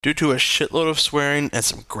Due to a shitload of swearing and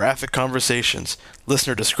some graphic conversations,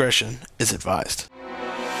 listener discretion is advised.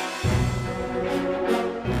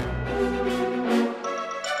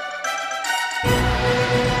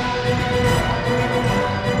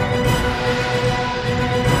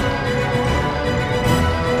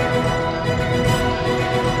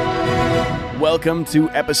 Welcome to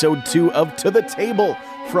episode 2 of To the Table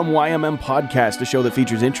from YMM Podcast, a show that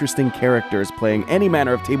features interesting characters playing any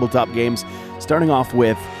manner of tabletop games, starting off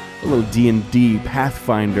with a little D&D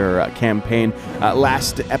Pathfinder campaign.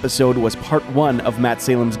 Last episode was part 1 of Matt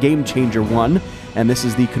Salem's Game Changer 1, and this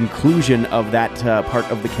is the conclusion of that part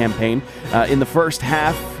of the campaign. In the first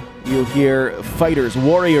half, you'll hear fighters,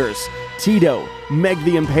 warriors, Tito, Meg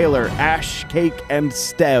the Impaler, Ash, Cake, and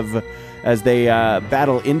Stev, as they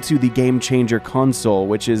battle into the Game Changer console,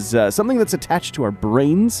 which is something that's attached to our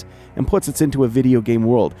brains and puts us into a video game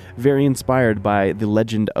world, very inspired by The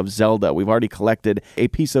Legend of Zelda. We've already collected a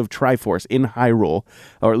piece of Triforce in Hyrule,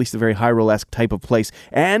 or at least a very Hyrule-esque type of place,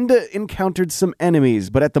 and encountered some enemies.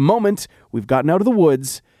 But at the moment, we've gotten out of the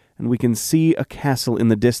woods, and we can see a castle in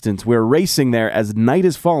the distance. We're racing there as night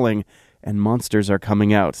is falling, and monsters are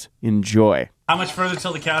coming out. Enjoy. How much further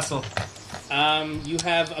till the castle? You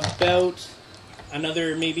have about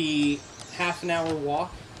another maybe half an hour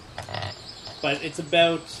walk, but it's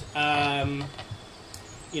about, a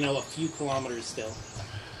few kilometers still.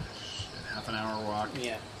 Half an hour walk.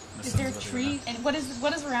 Yeah. Is there a tree? And what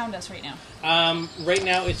is around us right now? Right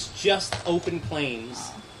now it's just open plains.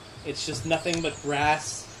 Oh. It's just nothing but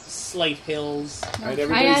grass, slight hills. All right,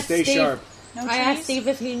 everybody stay sharp. No I asked Steve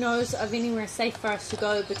if he knows of anywhere safe for us to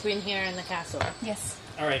go between here and the castle. Yes.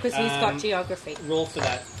 All right. Because he's got geography. Roll for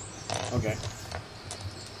that. Okay.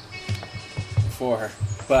 4.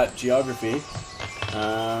 But geography,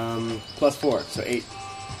 +4, so 8.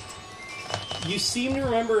 You seem to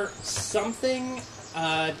remember something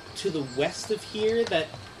to the west of here that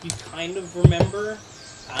you kind of remember,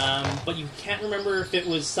 but you can't remember if it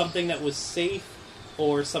was something that was safe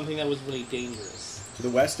or something that was really dangerous. To the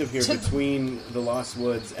west of here, between the Lost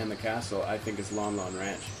Woods and the castle, I think is Lon Lon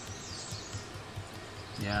Ranch.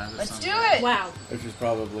 Yeah, let's do it! Wow. Which is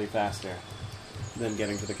probably faster than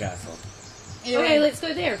getting to the castle. Okay, let's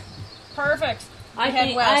go there. Perfect. I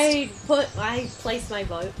head west. I place my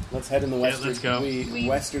vote. Let's head in the let's go.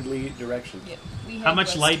 westerly direction. Yeah, how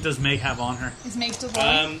much light does Meg have on her? Is Meg still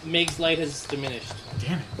going? Meg's light has diminished.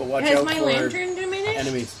 Damn it. But watch Has out my for lantern diminished?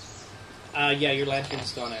 enemies. Yeah, your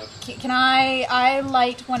lantern's gone out. Can I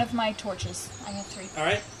light one of my torches? I have 3.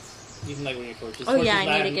 Alright. You can light one of your torches. Oh yeah, Torches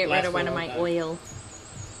I need to get rid of one of my time. oil.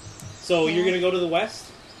 So you're going to go to the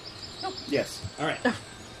west? Yes. Alright.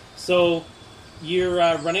 So you're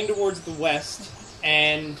running towards the west,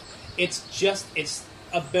 and it's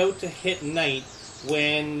about to hit night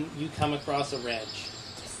when you come across a ranch.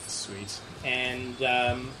 Sweet. And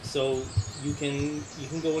so you can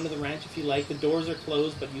go into the ranch if you like. The doors are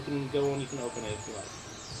closed, but you can go and you can open it if you like.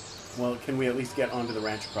 Well, can we at least get onto the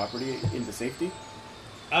ranch property into safety?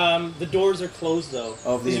 The doors are closed though.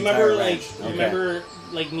 Of the remember, entire ranch. Okay. Remember,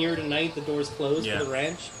 near tonight, the doors closed for the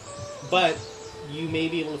ranch, but you may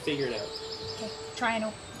be able to figure it out. Okay.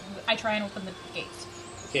 I try and open the gates.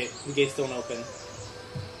 Okay, the gates don't open.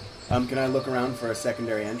 Can I look around for a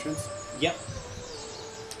secondary entrance? Yep.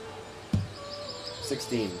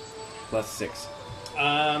 16 plus 6.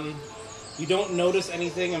 You don't notice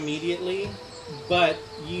anything immediately, but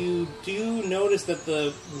you do notice that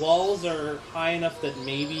the walls are high enough that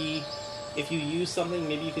maybe if you use something,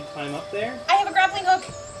 maybe you could climb up there. I have a grappling hook.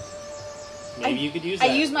 Maybe you could use that.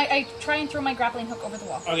 I try and throw my grappling hook over the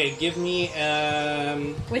wall. Okay, give me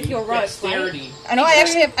with your rope, dexterity. Right? I know. I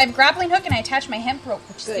actually have a grappling hook, and I attach my hemp rope,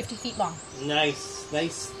 which is 50 feet long. Nice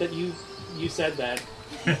that you said that.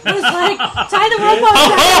 I was like, tie the rope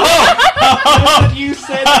on. You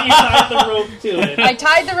said that you tied the rope to it. I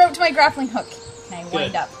tied the rope to my grappling hook, and I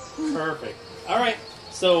wind up. Perfect. All right.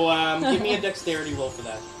 So give me a dexterity roll for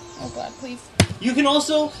that. Oh God, please. You can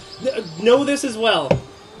also know this as well.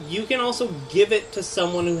 You can also give it to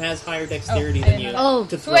someone who has higher dexterity than you. Oh,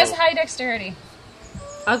 to throw. Who has high dexterity?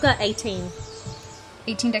 I've got 18.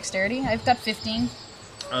 18 dexterity. I've got 15.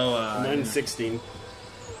 Oh, Mine's 16.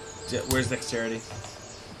 Where's dexterity?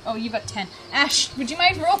 Oh, you got 10. Ash, would you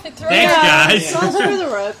mind rolling through? Thanks, guys. So I'll throw the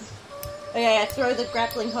rope. Okay, I throw the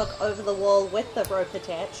grappling hook over the wall with the rope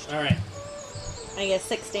attached. All right. I get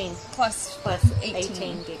 16 plus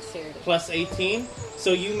 18 dexterity. Plus 18.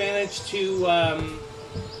 So you manage to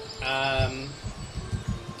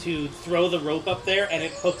throw the rope up there, and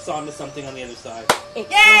it hooks onto something on the other side. Yay,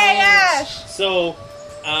 Ash! So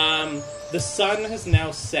the sun has now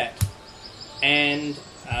set, and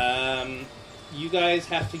you guys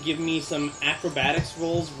have to give me some acrobatics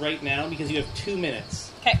rolls right now because you have 2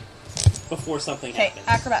 minutes Okay. before something Okay. happens.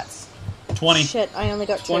 Acrobats. 20. Shit, I only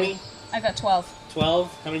got 20, 2. I got 12.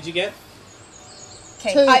 12. How many did you get?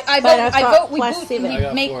 Okay. 2, I but vote. I've I got vote. We plus boot. 7. We I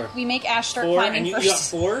got make. 4. We make Ash start 4, climbing and you got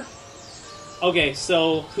first. 4? Okay,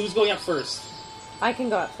 so who's going up first? I can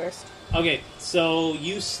go up first. Okay, so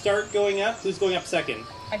you start going up. Who's going up second?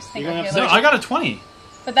 I just think You're I'll going be up able No, to- I got a 20.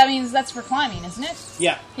 But that means that's for climbing, isn't it?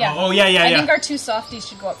 Yeah. Yeah. Oh, yeah, I yeah. think our 2 softies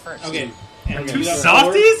should go up first. Okay. And Two you got 4.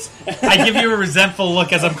 softies? I give you a resentful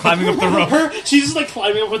look as I'm climbing up the rope. She's just like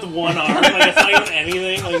climbing up with one arm, like it's not even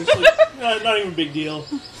anything. Like, it's like, not even a big deal.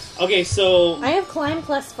 Okay, so I have climb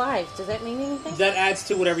plus 5. Does that mean anything? that adds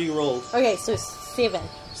to whatever you rolled. Okay, so 7.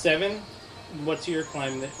 7. What's your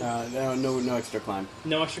climb? No extra climb.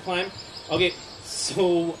 No extra climb. Okay,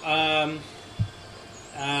 so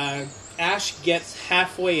Ash gets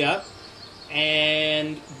halfway up,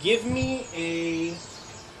 and give me a.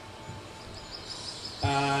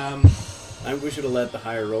 We should have let the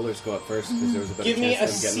higher rollers go up first because there was a better Give me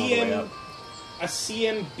chance a of them getting all the way CM, up. a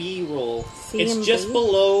CMB roll. CMB? It's just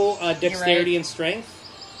below dexterity right. and strength.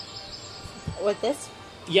 With this?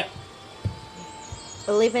 Yeah.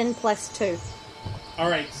 11 plus 2. All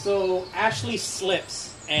right. So Ashley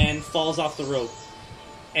slips and falls off the rope,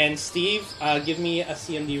 and Steve, give me a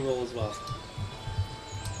CMD roll as well.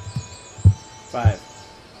 5.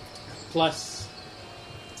 Plus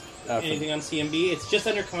anything on CMB. It's just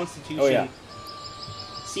under Constitution. Oh, yeah.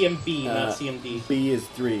 CMB, not CMD. B is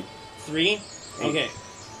 3. 3? 8. Okay.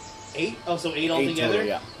 8? Oh, so 8 8 altogether? total,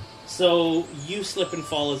 yeah. So you slip and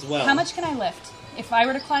fall as well. How much can I lift? If I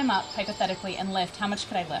were to climb up, hypothetically, and lift, how much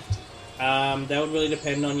could I lift? That would really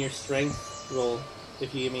depend on your strength roll,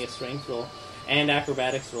 if you give me a strength roll. And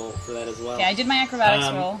acrobatics roll for that as well. Okay, I did my acrobatics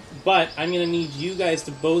roll. But I'm going to need you guys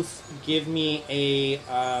to both give me a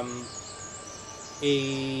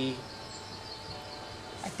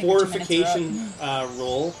I think 2 minutes are up. fortification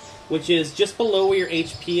roll, which is just below where your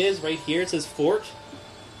HP is, right here. It says fort.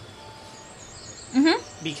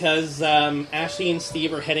 Mm-hmm. Because Ashley and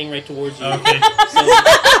Steve are heading right towards you. Okay.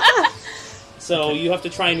 So you have to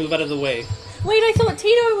try and move out of the way. Wait, I thought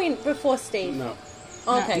Tito went before Steve. No.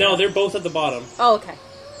 Okay. No, they're both at the bottom. Oh, okay.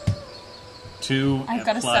 2. I've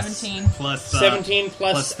got a plus- 17. Plus, 17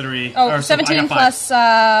 plus... plus 3. Oh, Or, so I 17 got 5.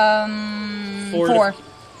 plus 4.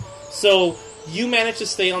 So you manage to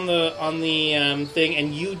stay on the thing,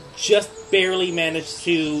 and you just barely manage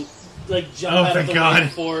to jump out of thank the God.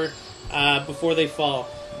 way before they fall.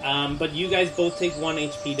 But you guys both take 1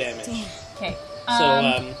 HP damage. Okay.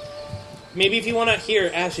 So maybe if you want to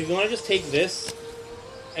Ash, if you want to just take this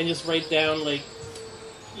and just write down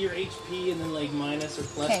your HP and then minus or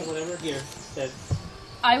plus Okay. or whatever here instead.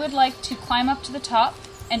 I would like to climb up to the top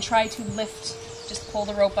and try to lift, just pull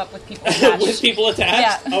the rope up with people attached. With people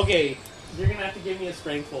attached? Yeah. Okay. You're going to have to give me a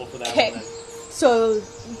strength roll for that Okay. one then. So,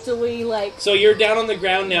 do we, So you're down on the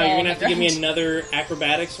ground now. Yeah, You're on going to the have to give me ground. another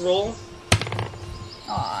acrobatics roll.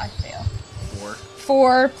 Aw, I fail. 4.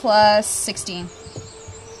 4 plus 16.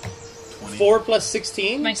 20. 4 plus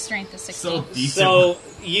 16. My strength is 16. So decent. So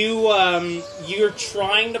you're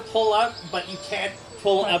trying to pull up, but you can't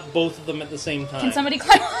pull up both of them at the same time. Can somebody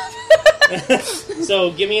climb up?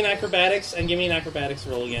 So give me an acrobatics and give me an acrobatics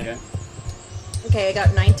roll again. Okay, I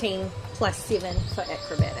got 19 plus 7 for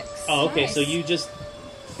acrobatics. Oh, okay. Nice. So you just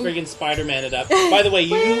friggin' Spider-Man it up. By the way,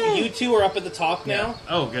 you two are up at the top now.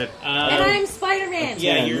 Oh, good. And I'm Spider-Man!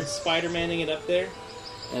 Yeah, Yeah. you're Spider-Manning it up there.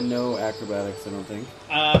 And no acrobatics, I don't think.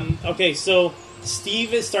 Okay, so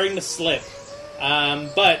Steve is starting to slip,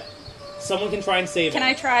 but someone can try and save Can him.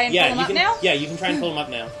 I try and Yeah, pull him you up can, now? Yeah, you can try and pull him up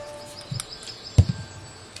now.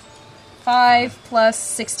 5 plus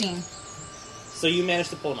 16. So you managed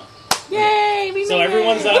to pull him up. Yay! We So made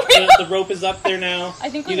everyone's it! up. The rope is up there now. I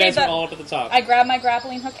think we you made guys are that- all up at the top. I grabbed my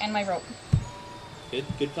grappling hook and my rope.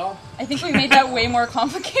 Good call. I think we made that way more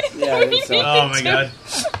complicated Yeah, I than we think so. needed Oh, my to. God.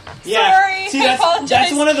 Yeah. Sorry, See, I that's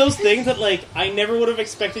apologize. one of those things that I never would have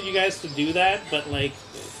expected you guys to do that, but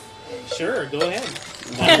sure, go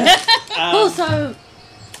ahead. Also,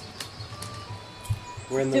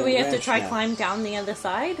 We're in the do we have to ranch try now. climb down the other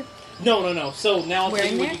side? No. So now I'll We're tell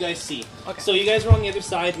in you what there? you guys see. Okay. So you guys are on the other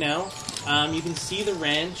side now. You can see the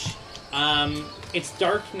ranch. It's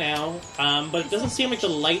dark now, but it doesn't seem like the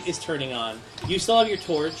light is turning on. You still have your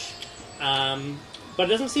torch, but it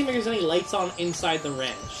doesn't seem like there's any lights on inside the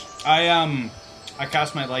ranch. I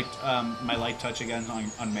cast my light touch again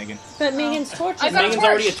on Megan. But Megan's torch is I've got Megan's a torch.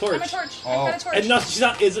 already a torch. I'm a torch. Oh. I've got a torch. And no, she's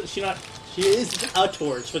not. She is a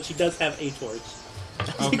torch, but she does have a torch.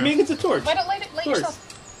 Okay. Megan's a torch. Why don't light Torch. yourself?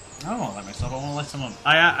 I don't want to light myself. I want to light someone.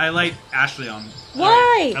 I light Ashley on.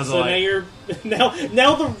 Why? As a So now light. you're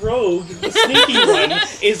now the rogue, the sneaky one,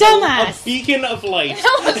 is a Dumbass. beacon of light.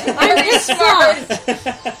 I'm just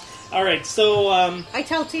smart. All right, so I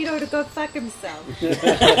tell Tito to go fuck himself.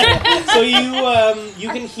 so you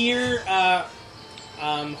can hear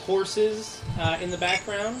horses in the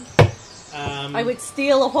background. I would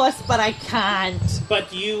steal a horse, but I can't.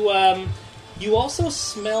 But you also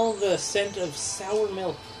smell the scent of sour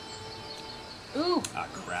milk. Ooh. Ah,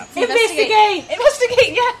 crap. Investigate!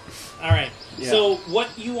 Investigate, yeah. All right. Yeah. So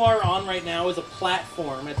what you are on right now is a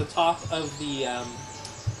platform at the top of the,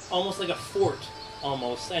 almost like a fort,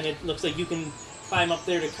 almost, and it looks like you can climb up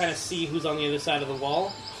there to kind of see who's on the other side of the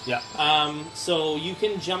wall. Yeah. So you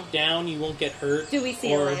can jump down; you won't get hurt. Do we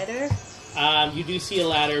see a ladder? You do see a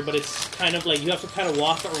ladder, but it's kind of like you have to kind of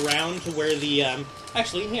walk around to where the.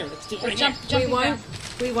 Actually, here, let's do it right Jump, here. jump down.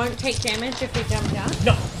 We won't take damage if we jump down.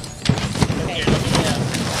 No. Okay.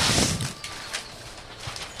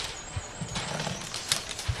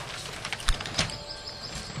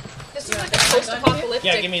 This is like a post-apocalyptic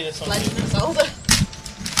Yeah, give me this one. Legend of Zelda.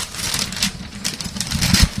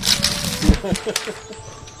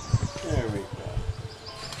 There we go.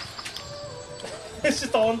 It's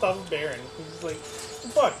just all on top of Baron. He's just like,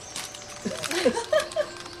 fuck.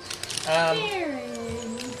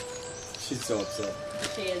 She's so upset.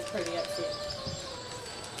 She is pretty upset.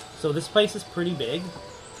 So this place is pretty big.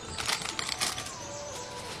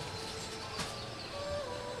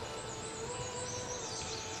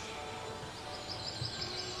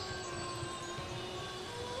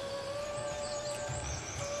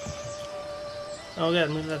 Oh god,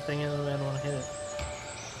 move that thing in. I don't want to hit it.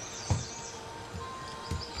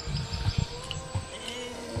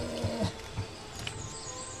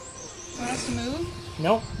 Want us to move?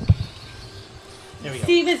 Nope. There we go.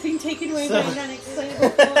 Steve has been taken away by So- an unexplainable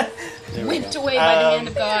force. There we Whipped go. away by the hand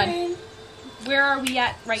of God. Where are we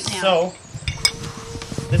at right now? So,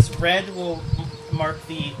 this red will mark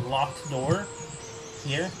the locked door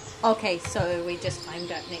here. Okay, so we just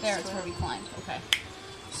climbed up next there, to it's it. where we climbed. Okay.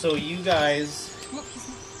 So you guys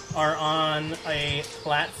Whoops. are on a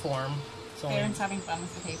platform. It's only Aaron's having fun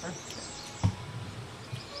with the paper.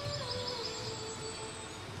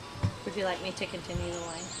 Would you like me to continue the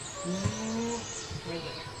line? right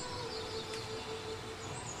there.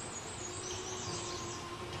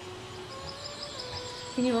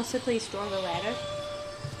 Can you also please draw the ladder?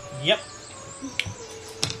 Yep.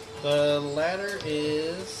 The ladder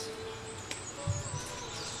is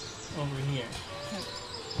over here.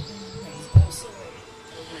 It's also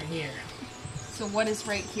over here. So what is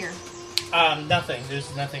right here? Nothing.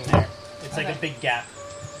 There's nothing there. It's like Okay. a big gap.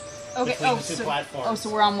 Okay. Between Oh, the two so platforms. so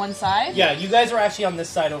we're on one side. Yeah, you guys are actually on this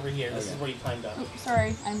side over here. This Okay. is where you climbed up. Oh,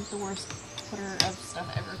 sorry, I'm the worst putter of stuff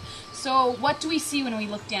ever. So what do we see when we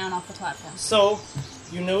look down off the platform? So,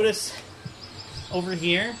 you notice over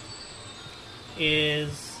here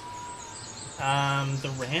is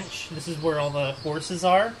the ranch. This is where all the horses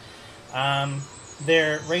are.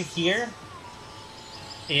 They're right here.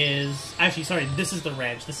 Is actually sorry. This is the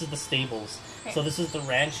ranch. This is the stables. Okay. So this is the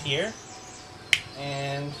ranch here,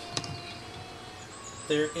 and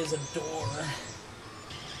there is a door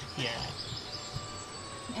here.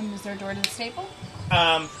 And is there a door to the stable?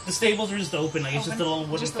 The stables are just open. Like it's just a little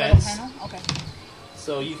wooden Just a fence, little panel? Okay.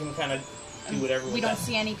 so you can kind of do whatever. We with don't that.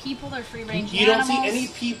 see any people. They're free range You don't animals. see any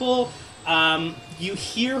people. You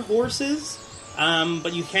hear horses,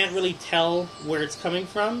 but you can't really tell where it's coming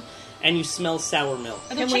from, and you smell sour milk.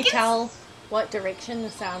 Are there Can we chickens? tell what direction the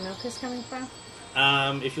sour milk is coming from?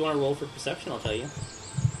 If you want to roll for perception, I'll tell you.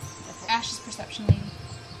 Ash's perception lady.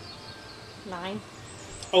 9.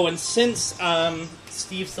 Oh, and since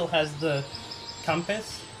Steve still has the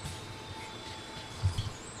compass,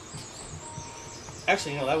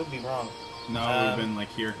 actually, no, that would be wrong. No, it would have been like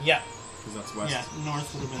here, Yeah, because that's west. yeah,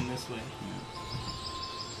 north would have been this way.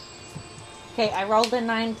 Okay, I rolled a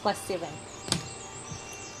 9 plus 7.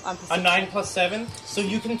 On A perception. 9 plus 7, so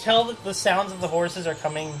you can tell that the sounds of the horses are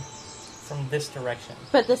coming from this direction.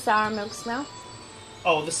 But the sour milk smell?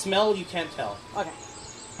 Oh, the smell you can't tell. Okay.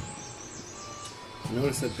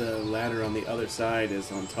 Notice that the ladder on the other side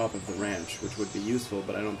is on top of the ranch, which would be useful,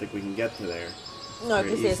 but I don't think we can get to there. No, Very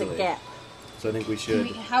because there's a easily. gap. So I think we Can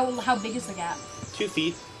should. we, how big is the gap? 2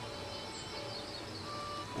 feet.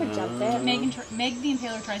 Could jump there. Meg the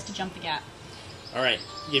Impaler tries to jump the gap. All right,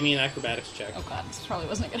 give me an acrobatics check. Oh god, this probably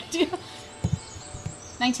wasn't a good idea.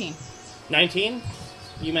 19. 19.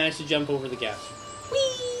 You managed to jump over the gap.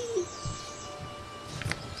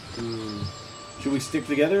 Should we stick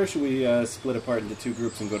together, or should we split apart into two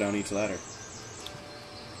groups and go down each ladder?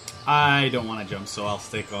 I don't want to jump, so I'll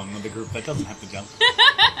stick on with the group that doesn't have to jump.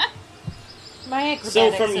 My So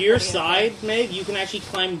acrobatics from are your pretty side, Meg, you can actually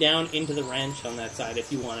climb down into the ranch on that side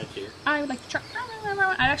if you wanted to. I would like to truck.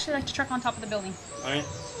 I'd actually like to truck on top of the building. Alright?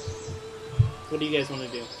 What do you guys want to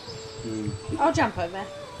do? okay. I'll jump over.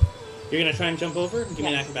 You're going to try and jump over? Give me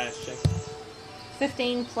an Yeah. acrobatics check.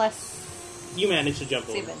 15 plus You managed to jump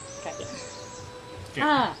 7. over. Okay. Okay.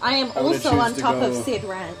 Ah, I am I would also choose on to top go of said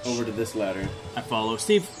ranch. Over to this ladder. I follow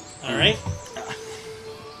Steve. Alright?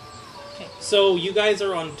 Okay. So you guys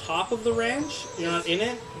are on top of the ranch? You're not in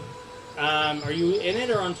it? Are you in it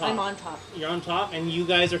or on top? I'm on top. You're on top, and you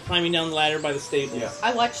guys are climbing down the ladder by the stables. Yeah.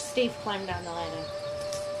 I watched Steve climb down the ladder.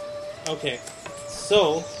 Okay.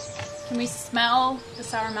 So, Can we smell the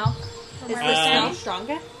sour milk from Is where the we're smell standing?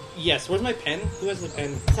 stronger? yes, where's my pen? Who has the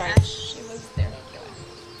pen? Sorry. Ash, it was there.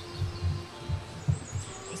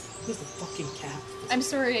 Who's the fucking cat? I'm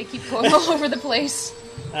sorry, I keep going all over the place.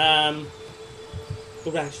 Go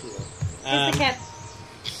back to Is the cat?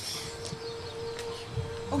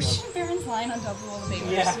 Oh shit, Baron's lying on top of all the babies.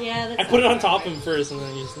 Yeah. Yeah, that's I put it not on top fair. of him first, and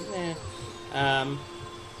then you just,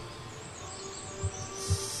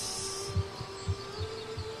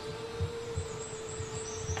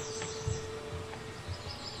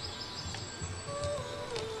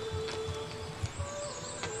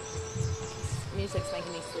 Music's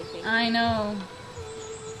making me sleepy. I know.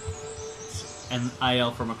 And I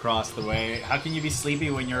yell from across the way, how can you be sleepy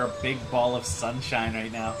when you're a big ball of sunshine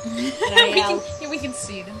right now? And I yell, We can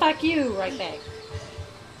see them. fuck you, right back.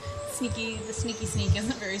 The sneaky sneak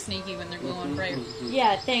isn't very sneaky when they're glowing bright.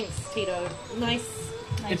 Yeah, thanks, Tito. Nice.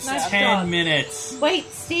 It's Nice 10 job. minutes. Wait,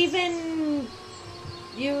 Steven,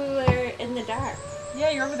 you were in the dark. Yeah,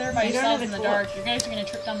 you're over there by You don't yourself have in a the torch. dark. You guys are gonna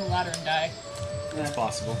trip down the ladder and die. It's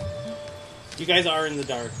possible. you guys are in the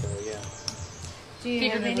dark, though, yeah. Do you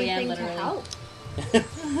have Figuratively and anything to literally. help?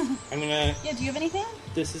 I'm gonna... Yeah, do you have anything?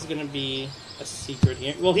 This is gonna be a secret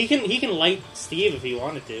here. Well, he can light Steve if he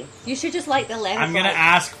wanted to. You should just light the lamp. I'm gonna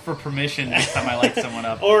ask for permission next time I light someone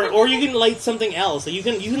up. Or you can light something else. So you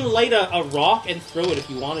can light a rock and throw it if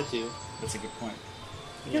you wanted to. That's a good point.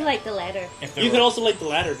 You light the ladder. If there You were- could also light the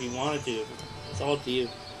ladder if you wanted to. It's all up to you.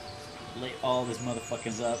 light all these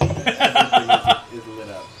motherfuckers up. Everything is lit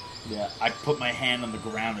up. Yeah, I put my hand on the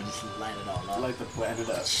ground and just light it all up. Light the planet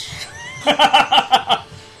up.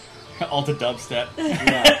 All to dubstep.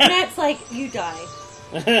 Yeah. And that's like, you die.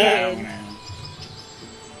 Good.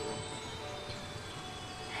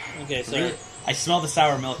 Okay, so Really- I smell the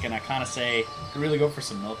sour milk and I kind of say, I could really go for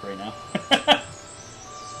some milk right now.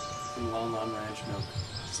 Some Lon ranch milk.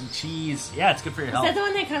 Some cheese. Yeah, it's good for your Is that health. the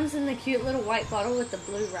one that comes in the cute little white bottle with the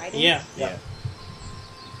blue writing? yeah. Yeah.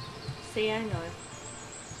 See, I know.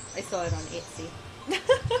 I saw it on Etsy.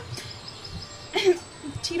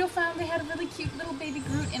 Tito found they had a really cute little baby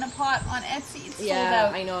Groot in a pot on Etsy. It's sold Yeah,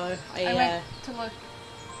 out. I know. I I went to look.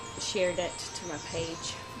 shared it to my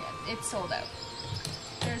page. Yeah, it's sold out.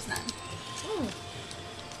 There's none.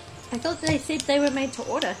 I thought they said they were made to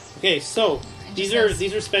order. Okay, so It these just are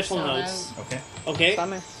says special sold notes. Okay. Okay.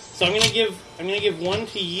 Bummer. So I'm gonna give one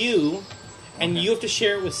to you, and Okay. you have to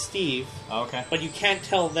share it with Steve, Okay. but you can't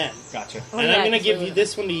tell them. Gotcha. Oh, and yeah, I'm gonna it's give really- you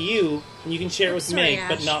this one to you, and you can share it with Sorry, Meg,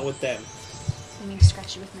 but Ash. not with them. You need to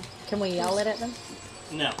scratch it with me. Can we yell it at them?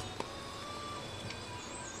 No.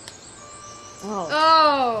 Oh,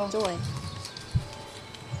 Oh. joy.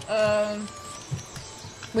 Um.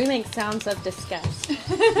 We make sounds of disgust.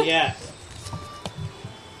 Yeah.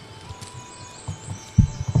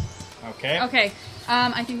 Okay. Okay.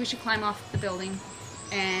 I think we should climb off the building,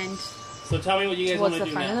 and So tell me what you guys want Towards to the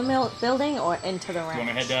do front now. of the building or into the You want to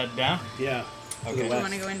ranch? head down? Yeah. Okay. do you West.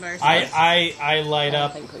 want to go in by ourselves? I light I don't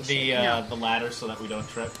up think we the should. No. the ladder so that we don't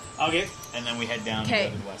trip, Okay. and then we head down Okay.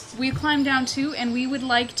 and go to the west. We climb down too, and we would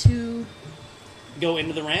like to. Go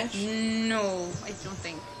into the ranch, No, I don't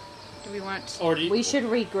think. Do we want? or do you? We should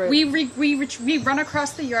regroup. We run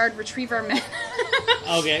across the yard, retrieve our men.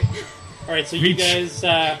 Okay. All right. So Reach.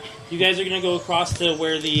 you guys are gonna go across to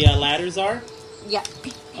where the ladders are. Yeah.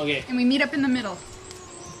 Okay. And we meet up in the middle.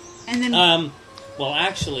 And then. Well,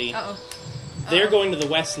 actually, Uh-oh. they're Uh-oh. going to the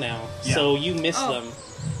west now, Yeah. so you miss Oh. them,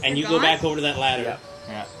 and They're you go gone? back over to that ladder. Yeah.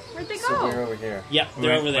 Yeah. Where'd they So we're go? over here. Yep, they're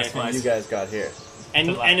Right, over there. west. And you guys got here. And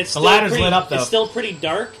The la- and it's the still ladder's pretty, lit up, though. It's still pretty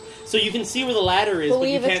dark, so you can see where the ladder is, But but we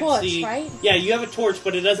you have a can't torch, see. right? Yeah, you have a torch,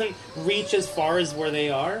 but it doesn't reach as far as where they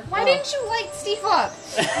are. Why didn't you light Steve up?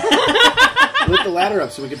 Lit the ladder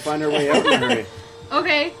up so we could find our way out in a hurry.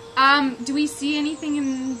 Okay. Do we see anything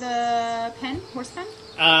in the pen? Horse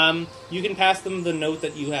pen? You can pass them the note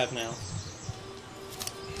that you have now.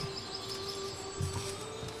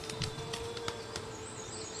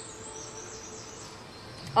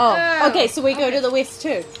 Oh, okay, so we go to the west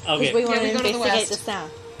too. Because Okay. we want Yeah, we to go to the investigate west. the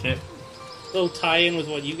south. Okay. Go tie in with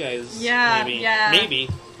what you guys. Yeah, Maybe. yeah. Maybe.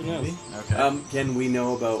 Who knows? Okay. Can we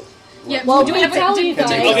know about? Yeah, Well, do we have tell you did-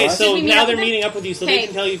 guys. Okay, did so we meet now up they're with them? meeting up with you, so Okay. they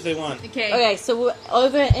can tell you if they want. Okay. Okay, so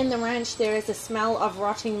over in the ranch there is a smell of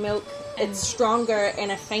rotting milk. It's stronger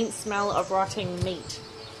and a faint smell of rotting meat.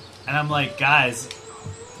 And I'm like, guys,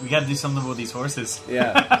 we got to do something with these horses.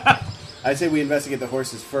 Yeah. I say we investigate the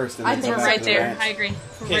horses first, and I then think come We're back right to the there. ranch. I agree.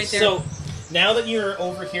 We're Okay, right there. so now that you're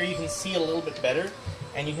over here, you can see a little bit better,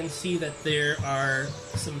 and you can see that there are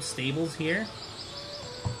some stables here.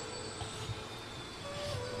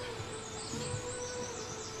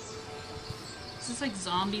 Is this like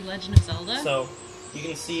zombie Legend of Zelda? So you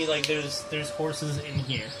can see like there's horses in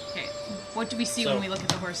here. Okay. What do we see So- when we look at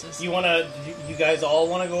the horses? You wanna? You guys all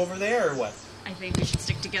want to go over there or what? I think we should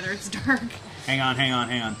stick together. It's dark. Hang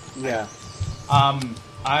on. Yeah.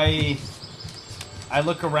 I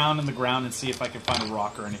look around in the ground and see if I can find a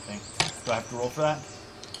rock or anything. Do I have to roll for that?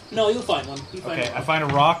 No, you'll find one. You find Okay, one. I find a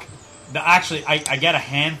rock. Actually, I get a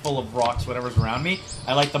handful of rocks, whatever's around me.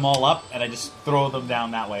 I light them all up, and I just throw them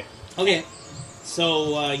down that way. Okay,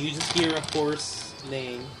 so you just hear a horse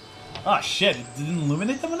neighing. Oh shit! It didn't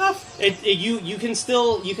illuminate them enough. You can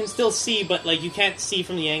still see, but like you can't see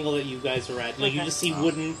from the angle that you guys are at. Like you Okay. just see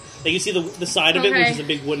wooden. Like you see the side of it, which Okay. is a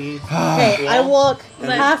big wooden. Okay, I wall. walk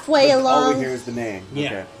And halfway but all we along. hear is the name. Yeah.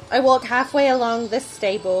 Okay. I walk halfway along this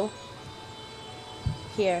stable.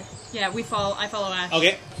 Here. Yeah, I follow Ash.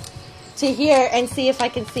 Okay. To here and see if I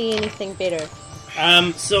can see anything better.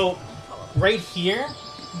 So right here,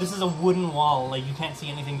 this is a wooden wall. Like you can't see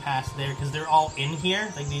anything past there because they're all in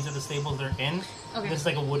here. Like these are the stables they're in. Okay. This is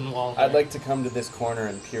like a wooden wall. I'd here. like to come to this corner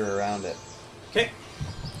and peer around it. Okay.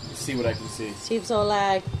 See what I can see. Steve's all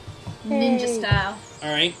like, Ninja Hey. style.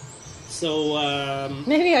 All right. So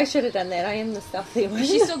maybe I should have done that. I am the stealthy one. Is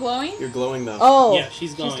she still glowing? You're glowing though. Oh. yeah, she's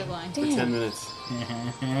She's going. still glowing. For 10 minutes.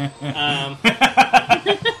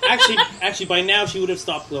 Actually, by now she would have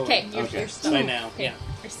stopped glowing. Okay, you're Okay. still By now, okay. yeah.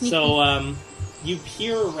 You're sneaky. So you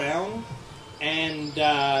peer around, and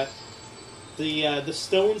the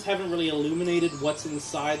stones haven't really illuminated what's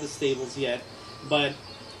inside the stables yet, but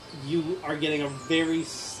you are getting a very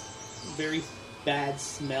bad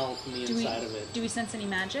smell from the do we inside of it. do we sense any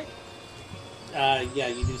magic? Yeah,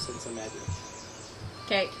 you do sense some magic.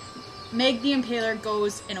 Okay. Meg the Impaler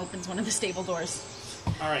goes and opens one of the stable doors.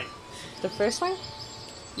 All right. The first one?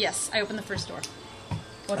 Yes, I open the first door.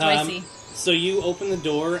 What do I see? So you open the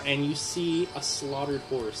door and you see a slaughtered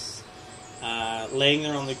horse laying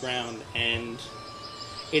there on the ground, and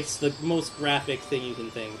it's the most graphic thing you can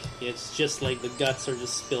think. It's just like the guts are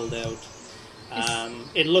just spilled out.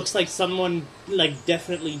 It looks like someone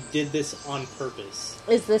definitely did this on purpose.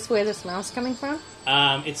 Is this where the smell's coming from?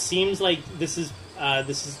 It seems like this is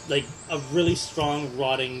like a really strong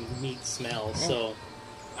rotting meat smell. So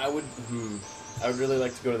I would really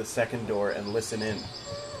like to go to the second door and listen in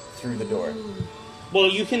through the door. well,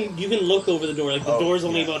 you can look over the door. Like the Oh, door's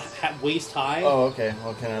only yeah. about waist high. Oh, okay.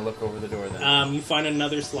 Well, can I look over the door then? You find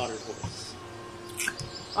another slaughtered horse.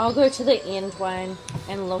 I'll go to the end one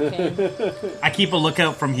and look in. I keep a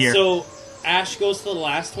lookout from here. So Ash goes to the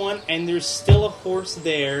last one, and there's still a horse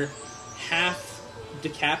there, half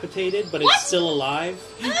decapitated, but it's still alive,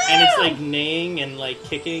 and it's like neighing and like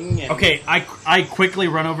kicking. And Okay, I quickly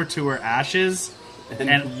run over to where Ash is. and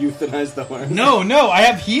euthanize the horse? No, I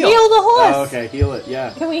have heal. Heal the horse! Oh, okay. Heal it.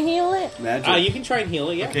 Yeah. Can we heal it? Magic. you can try and heal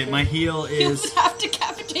it. Yeah. Okay, my heal You is. would have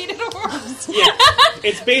decapitated a horse. Yeah.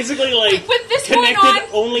 It's basically like With this going connected on,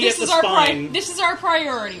 only this at is the our spine. this is our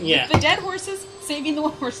priority. Yeah. With the dead horses, saving the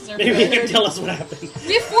horses are Maybe you priority. can tell us what happened.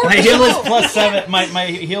 We have 4 My people. heal is +7. My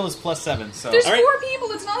heal is +7. So There's All right. 4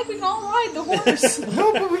 people. It's not like we can all ride the horse.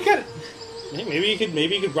 no, but we got it.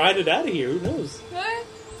 Maybe you could ride it out of here. Who knows?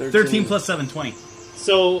 13 +7, 20.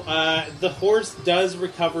 So the horse does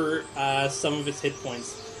recover some of its hit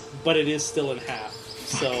points, but it is still in half.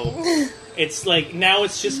 So it's like now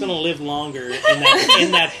it's just going to live longer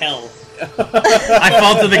in that hell. I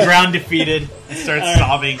fall to the ground defeated and start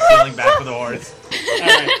sobbing, feeling bad for the horse. All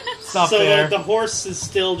right. Stop So there. the horse is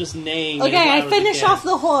still just neighing. Okay, as I loud as it finish can. off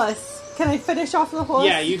the horse. Can I finish off the horse?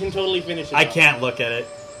 Yeah, you can totally finish it. I off. can't look at it.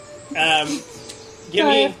 Give Do I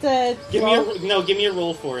me have to give roll? me a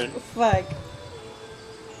roll for it. Fuck.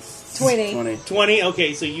 20. 20. 20.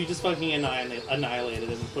 Okay, so you just fucking annihilate it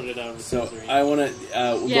and put it out of So misery. I want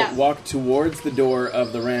to Yeah. walk towards the door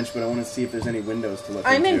of the ranch, but I want to see if there's any windows to look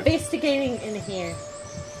I'm into. investigating in here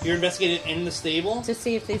You're investigating in the stable. to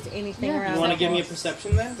see if there's anything Yeah. around. You want to the give me a horse.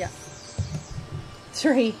 perception then? Yeah.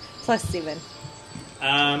 3 plus 7.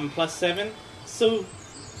 +7. So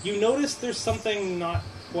you notice there's something not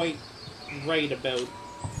quite right about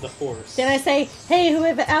the horse. Then I say, hey,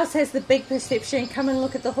 whoever else has the big perception, come and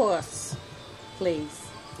look at the horse. Please.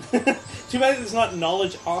 Too bad it's not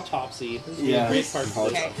knowledge autopsy. This would be a great part for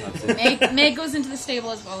this. Okay. Meg goes into the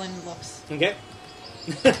stable as well and looks. Okay.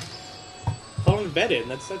 Pulling the bed in.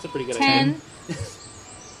 That's a pretty good 10. idea.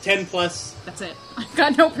 10 plus. That's it. I've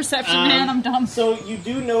got no perception, man. I'm done. So you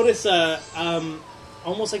do notice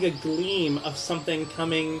almost like a gleam of something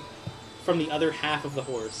coming from the other half of the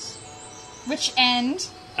horse. Which end?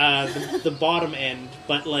 The bottom end,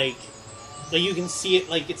 but like you can see it,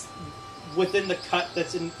 like it's within the cut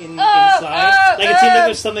that's inside. Like it seems like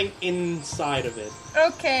there's something inside of it.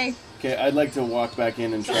 Okay. Okay, I'd like to walk back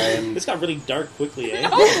in and try and... This got really dark quickly, eh?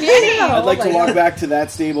 I'd like to walk back to that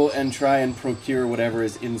stable and try and procure whatever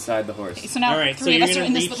is inside the horse. Okay, so now Alright, so three you're of us are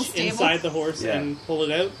going in to this little reach stable. inside the horse Yeah. and pull it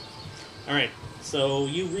out. Alright, so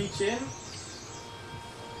you reach in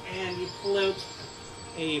and you pull out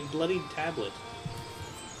a bloodied tablet.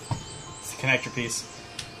 It's a connector piece.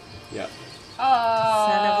 Yeah. Oh.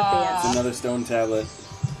 Son of a bitch. It's another stone tablet.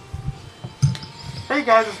 Hey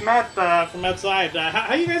guys, it's Matt from outside.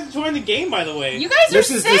 How you guys enjoying the game, by the way? You guys are This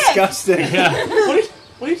is sick. disgusting. Yeah. What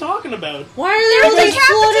are you talking about? Why are They're there slaughtered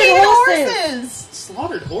decapitated horses? horses.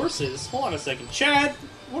 Slaughtered horses? Hold on a second. Chad,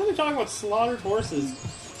 what are we talking about slaughtered horses?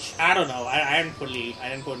 I don't know. I didn't put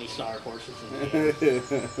any slaughtered horses in the game.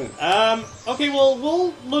 Okay, well,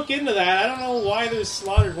 we'll look into that. I don't know why there's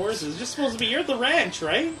slaughtered horses. It's just supposed to be... You're at the ranch,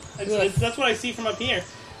 right? That's what I see from up here.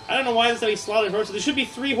 I don't know why there's any slaughtered horses. There should be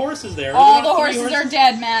 3 horses there. All the horses are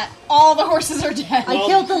dead, Matt. All the horses are dead. I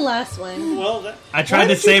killed the last one. Well, I tried why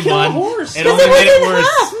to did you save kill one. the horse? It only made it worse.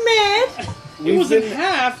 Half, man. It was in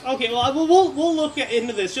half. Okay, well, we'll look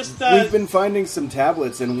into this. Just We've been finding some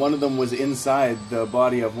tablets, and one of them was inside the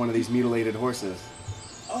body of one of these mutilated horses.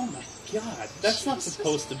 Oh my god, that's not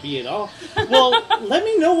supposed to be at all. Well, let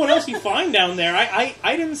me know what else you find down there. I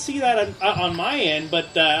didn't see that on my end,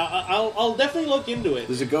 but I'll definitely look into it.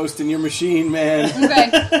 There's a ghost in your machine, man.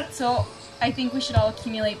 Okay, so I think we should all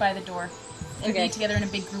accumulate by the door and Okay. be together in a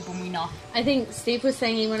big group when we knock. I think Steve was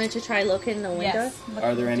saying he wanted to try looking in the window. Yes.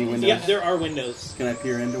 Are there any windows? Yeah, there are windows. Can I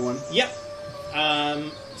peer into one? Yep.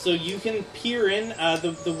 So you can peer in.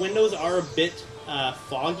 The windows are a bit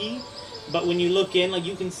foggy, but when you look in, like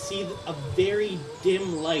you can see a very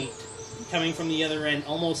dim light coming from the other end,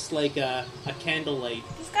 almost like a candlelight.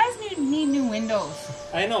 These guys need new windows.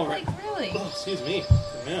 I know, right? Like, really? Oh, excuse me.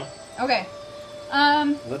 Yeah. Okay.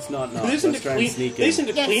 Let's not knock. They seem Let's to try and sneak in.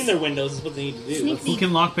 Yes. clean their windows. Is what they need to do. Sneak. Who can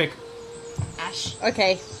lockpick? Ash.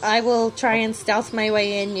 Okay, I will try and stealth my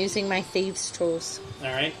way in using my thieves' tools.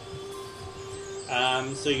 All right.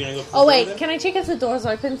 So you're gonna go. For Oh the wait, door can I check if the door's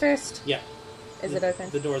open first? then? Yeah. Is it open?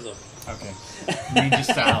 The door's open. Okay. Ninja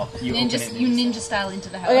style. You open it. Ninja style into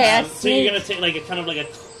the house. Okay, I So you're sneak gonna take like a kind of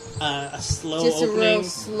like a slow just a opening. real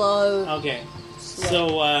slow. Okay.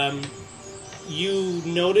 So you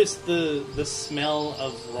notice the smell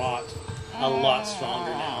of rot a lot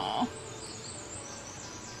stronger now.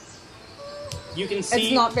 You can see.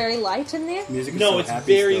 It's not very light in there. Music is No, so it's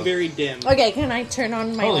happy very still. very dim. Okay, can I turn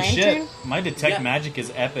on my Holy lantern? shit. My detect Yeah. magic is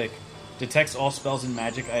epic. Detects all spells and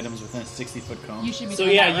magic items within a 60-foot cone. You should be So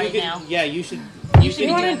doing yeah, that right you can. now. Yeah, you should. You should Do you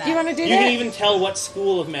be want doing to? that. Do you want to do You that? can even tell what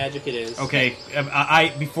school of magic it is. Okay,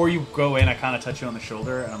 I before you go in, I kind of touch you on the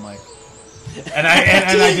shoulder, and I'm like, and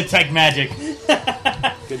I detect magic.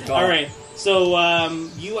 Good call. All right. So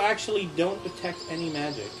you actually don't detect any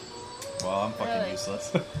magic. Well, I'm fucking Really?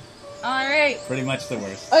 useless. All right. Pretty much the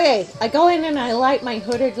worst. Okay, I go in and I light my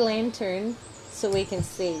hooded lantern so we can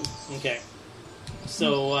see. Okay.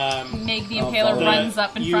 So Meg the I'll Impaler follow runs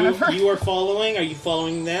up in front of her. You are following. Are you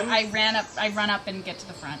following them? I run up and get to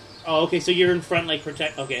the front. Oh, okay. So you're in front, like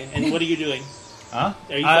protect. Okay. And what are you doing? Huh?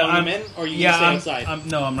 Are you following them in, or are you yeah, gonna stay outside?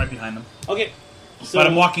 No, I'm right behind them. Okay. So But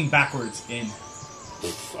I'm walking backwards in.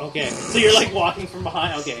 Okay. So you're like walking from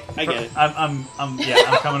behind. Okay, I get it. I'm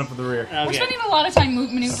coming up with the rear. We're Okay. spending a lot of time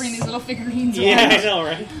maneuvering these little figurines Yeah, around. I know,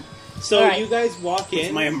 right? So Alright. you guys walk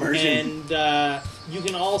in, my immersion. and you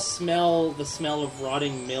can all smell the smell of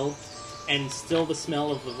rotting milk, and still the smell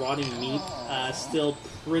of the rotting meat, still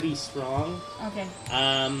pretty strong. Okay.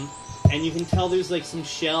 And you can tell there's like some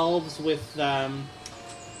shelves with some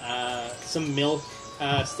milk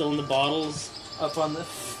still in the bottles up on the.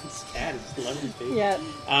 This cat is loving his face. Yeah.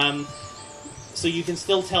 So you can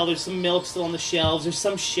still tell there's some milk still on the shelves. There's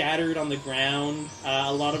some shattered on the ground.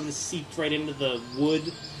 A lot of it is seeped right into the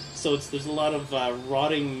wood. So there's a lot of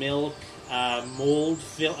rotting milk, mold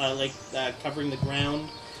covering the ground.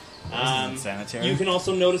 Sanitary. You can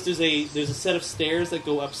also notice there's a set of stairs that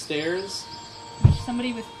go upstairs.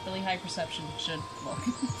 Somebody with really high perception should look.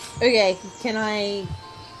 Okay, can I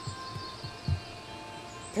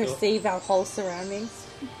perceive our whole surroundings?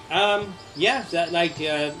 Yeah, that, like,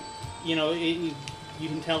 you know, you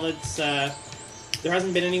can tell it's, there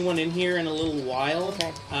hasn't been anyone in here in a little while.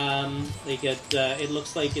 Okay. It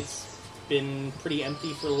looks like it's been pretty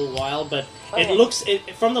empty for a little while, but Okay.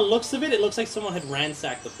 from the looks of it, it looks like someone had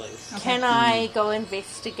ransacked the place. Can I go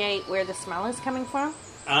investigate where the smell is coming from?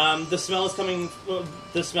 The smell is coming,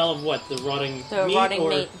 the smell of what? The rotting The meat? rotting or,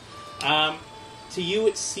 meat. To you,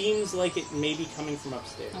 it seems like it may be coming from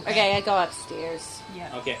upstairs. Okay, I go upstairs.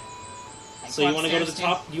 Yeah. Okay. I So you want to go to the upstairs,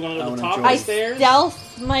 top? You want to go to the I top of wanna the I stairs?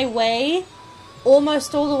 stealth my way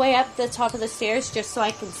almost all the way up the top of the stairs just so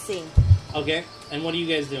I can see. Okay. And what are you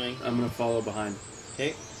guys doing? I'm gonna follow behind.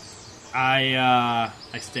 Okay. I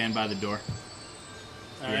stand by the door.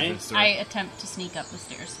 All right. I attempt to sneak up the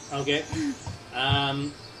stairs. Okay.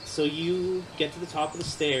 So you get to the top of the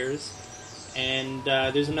stairs, and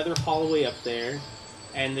there's another hallway up there,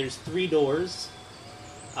 and there's 3 doors.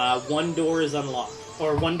 One door is unlocked,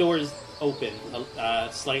 or one door is open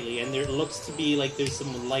slightly, and there looks to be like there's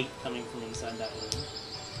some light coming from inside that room.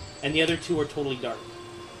 And the other 2 are totally dark.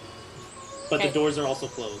 But Okay. the doors are also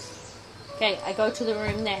closed. Okay, I go to the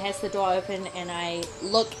room that has the door open and I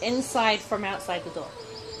look inside from outside the door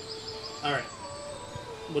Alright.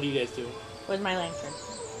 What are you guys doing? with my lantern.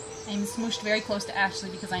 I'm smooshed very close to Ashley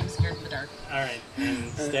because I'm scared of the dark. Alright.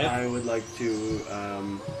 And Steph? I would like to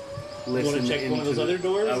listen check one of those into- other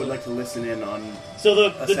doors, I would or- like to listen in on. So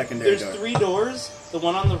A secondary there's door. 3 doors. The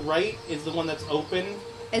one on the right is the one that's open.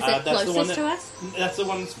 Is it that's the one closest to us? That's the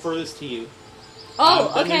one that's furthest to you.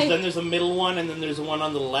 Oh, then okay. There's a middle one, and then there's a one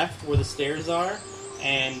on the left where the stairs are,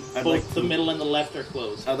 and I'd both like the to- middle and the left are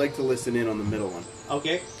closed. I'd like to listen in on the middle one.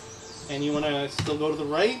 Okay. And you want to still go to the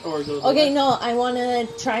right, or go to the Okay, left? no, I want to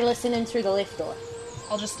try listening through the left door.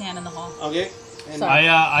 I'll just stand in the hall. Okay. And Sorry.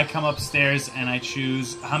 I come upstairs and I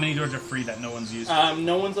choose how many doors are free that no one's used.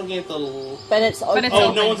 no one's looking at the... But it's open. But it's Oh,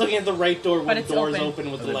 open. no one's looking at the right door But when it's the door's open.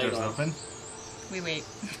 open with Are the the light doors on. open? We wait.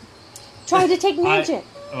 Try to take magic.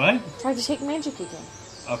 What? Try to take magic again.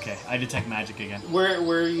 Okay, I detect magic again. Where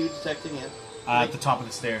are you detecting it? At the top of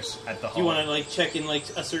the stairs at the Do you hallway. want to like check in like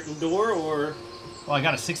a certain door, or... Well, I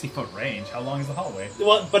got a 60-foot range. How long is the hallway?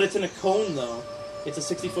 Well, but it's in a cone, though. It's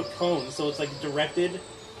a 60-foot cone, so it's like directed in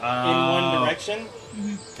one direction.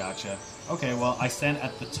 Gotcha. Okay, well, I stand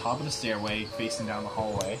at the top of the stairway, facing down the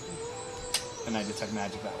hallway, and I detect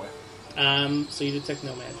magic that way. So you detect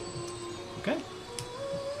no magic. Okay.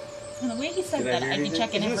 And the way he said Did I that, hear I'd be anything?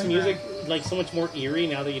 checking Isn't this every music room. like so much more eerie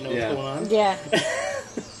now that you know Yeah. what's going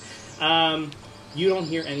on? Yeah. You don't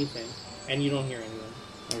hear anything, and you don't hear anyone.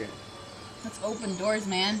 Okay. Let's open doors,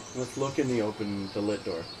 man. Let's look in the lit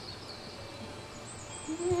door.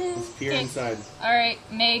 Let's peer Okay. inside. Alright,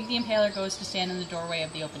 Meg the Impaler goes to stand in the doorway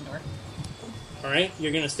of the open door. All right,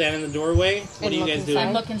 you're gonna stand in the doorway. What And are you look guys inside. doing?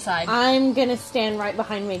 And look inside. I'm gonna stand right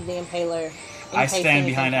behind Meg the Impaler. in I case stand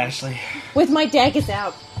anything behind comes. Ashley. With my daggers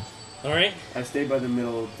out. All right. I stay by the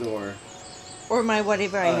middle door. Or my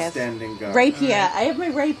whatever I have. Standing guard. Rapier. Alright. I have my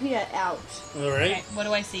rapier out. All Okay, right. what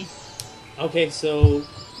do I see? Okay, so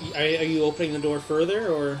are you opening the door further,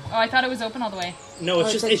 or Oh, I thought it was open all the way. no? It's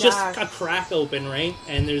Oh, just it's it's ajar. just a crack open, right?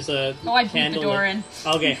 And there's a Oh, I beat the candle door lit. in.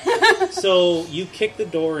 Okay, so you kick the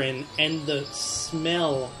door in, and the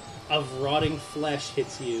smell of rotting flesh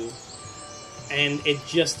hits you, and it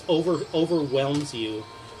just overwhelms you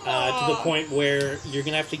to the point where you're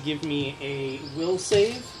gonna have to give me a will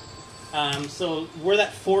save. So where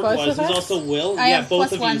that fort Both was, of there's us? also will. I yeah, have both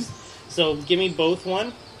plus of one. you. So give me both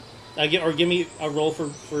one. Give me a roll for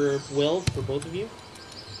will for both of you.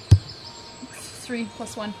 3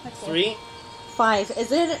 plus 1. That's 3. 5.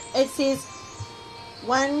 Is it? It says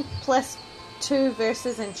 1 plus 2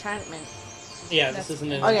 versus enchantment. Yeah, this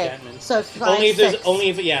isn't an Okay, enchantment. so 5, only if there's 6. only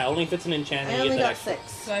if it's an enchantment. I you only get got that extra.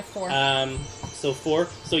 6. So I have 4. So 4.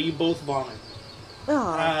 So you both vomit.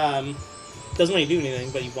 Oh. Doesn't really do anything,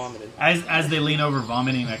 but you vomited. As they lean over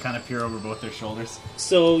vomiting, I kind of peer over both their shoulders.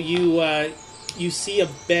 So you see a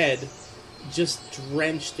bed just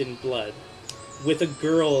drenched in blood, with a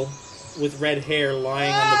girl with red hair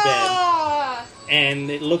lying on the bed, and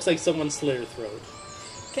it looks like someone slit her throat.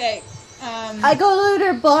 Okay. I go loot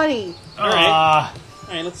her body. All right.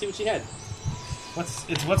 All right, let's see what she had.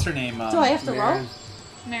 What's her name? Do I have to roll?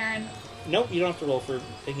 Marin. Nope, you don't have to roll for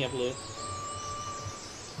picking up loot.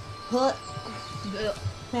 Huh. Ugh.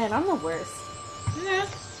 Man, I'm the worst. Yeah.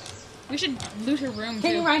 We should loot her room,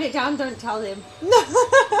 Can too. you write it down? Don't tell them.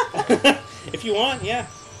 If you want, yeah.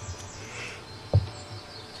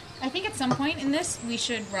 I think at some point in this, we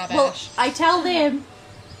should rob Well, Ash. I tell them,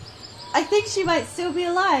 I think she might still be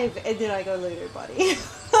alive, and then I go loot her body.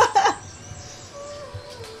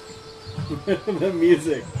 The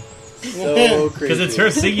music. So crazy. Because it's her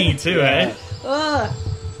singing too, eh? Ugh.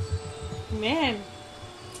 Man.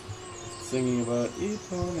 Singing about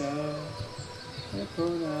Epona.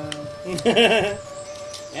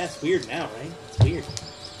 Yeah, it's weird now, right? It's weird.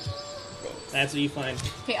 That's what you find.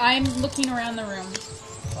 Okay, I'm looking around the room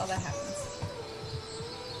while that happens.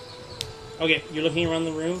 Okay, you're looking around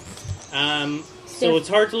the room. So Step- it's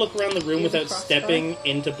hard to look around the room Use a without crossbow. stepping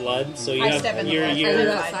into blood. So you I have step in the your blood. Are you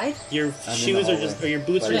your outside? your I'm in shoes the are just hallway. or your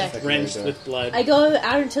boots are By the just secondary drenched door. with blood. I go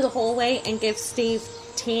out into the hallway and give Steve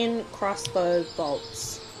 10 crossbow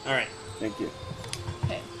bolts. All right. Thank you.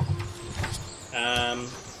 Okay. Um,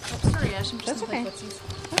 Oh, sorry, Ash. I'm just That's gonna okay. play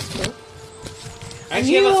footsies. That's cool. I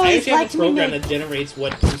actually you have always a like to be program made- that generates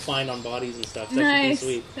what you find on bodies and stuff. That's Nice.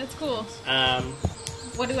 pretty sweet. That's cool.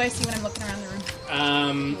 What do I see when I'm looking around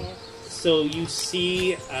the room? So you see,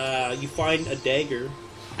 you find a dagger,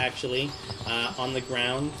 actually, on the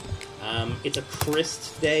ground. It's a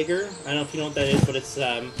Christ dagger. I don't know if you know what that is, but it's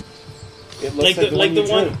It looks like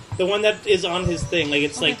the one that is on his thing. Like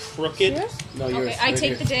it's like crooked. Yours? No, yours. Okay, I right take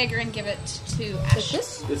here. the dagger and give it to Is Ash.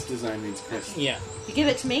 this? This design means Chris. Yeah, You give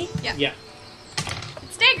it to me? yeah,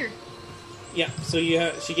 It's dagger. yeah. So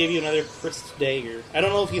she gave you another Christ dagger. I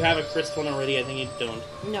don't know if you have a Christ one already. I think you don't.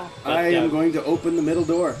 No. But, I am going to open the middle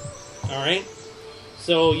door. All right.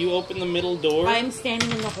 So you open the middle door. I'm standing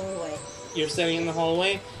in the hallway. You're standing in the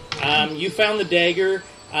hallway. You found the dagger.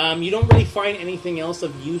 You don't really find anything else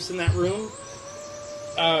of use in that room.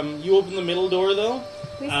 You open the middle door, though.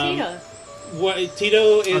 Where's Um, Tito?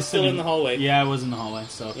 Tito I was is still sitting- in the hallway. Yeah, I was in the hallway,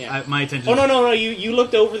 so Yeah. my attention. Oh, no. You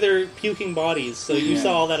looked over their puking bodies, so you Yeah.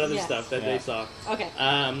 saw all that other Yeah. stuff that Yeah. they saw. Okay.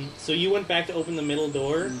 So you went back to open the middle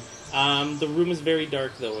door. The room is very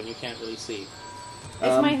dark, though, and you can't really see.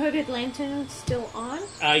 Is my hooded lantern still on?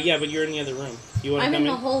 Yeah, but you're in the other room. You want to I'm come in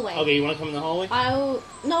the hallway. Okay, you want to come in the hallway?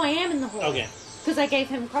 No, I am in the hallway. Okay. Because I gave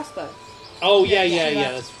him crossbow. Oh, yeah,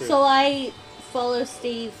 that's true. So I follow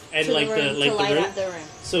Steve And to like the the- room like to the light room? up the room.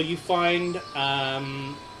 So you find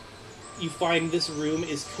this room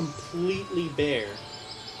is completely bare,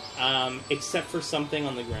 except for something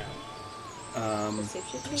on the ground.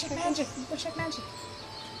 Perception Check check, I magic. guess? Go check magic.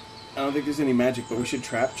 I don't think there's any magic, but we should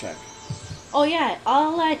trap check Oh yeah,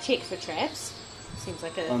 I'll check for traps. Seems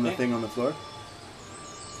like a on the Okay. thing on the floor.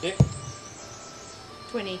 Okay.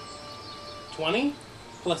 20 20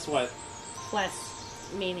 plus what? plus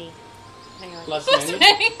many. Hang on. Plus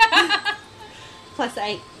many. Plus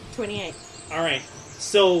 8. 28. All right.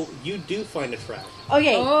 So you do find a trap.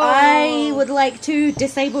 Okay, Oh. I would like to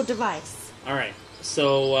disable device. All right.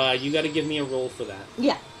 So you got to give me a roll for that.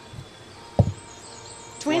 Yeah.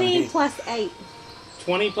 20 plus 8.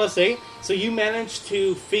 20 plus 8. So you managed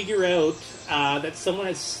to figure out that someone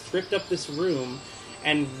has stripped up this room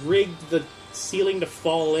and rigged the ceiling to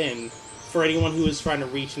fall in for anyone who was trying to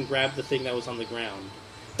reach and grab the thing that was on the ground.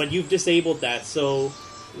 But you've disabled that, so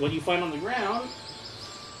what you find on the ground...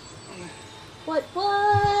 What?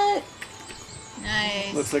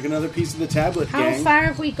 Nice. Looks like another piece of the tablet, How gang. far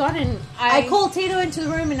have we gotten? I- I called Tito into the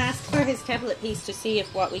room and asked for his tablet piece to see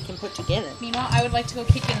if what we can put together. Meanwhile, I would like to go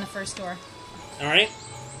kick in the first door. All right.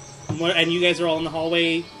 And you guys are all in the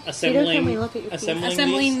hallway assembling. can we look at your piece? assembling.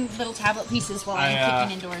 Assembling little tablet pieces while I'm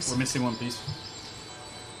kicking indoors. We're missing one piece.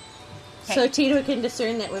 Okay. So Tito can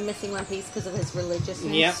discern that we're missing one piece because of his religiousness.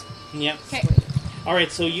 These? Yep. Okay. All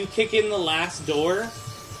right. So you kick in the last door,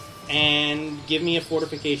 and give me a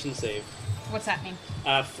fortification save. What's that mean?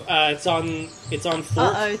 It's on 4.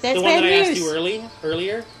 Uh-oh, that's the one bad that I asked news. you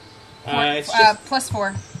earlier. It's just Plus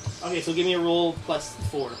 4. okay. So give me a roll plus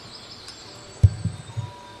 4.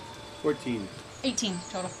 14. 18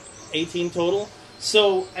 total. 18 total.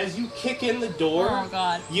 So as you kick in the door, Oh,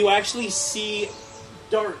 God. you actually see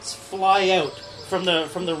darts fly out from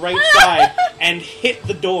the right side and hit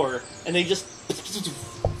the door, and they just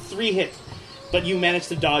 3 hit, but you manage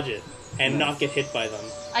to dodge it and not get hit by them.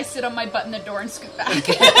 I sit on my butt in the door and scoot back.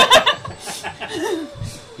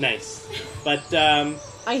 Nice. But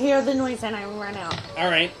I hear the noise and I run out. all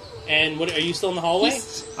right. And what are you still in the hallway?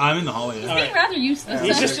 I'm in the hallway. Yeah. All Being right. rather useless.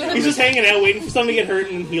 He's just hanging out, waiting for someone to get hurt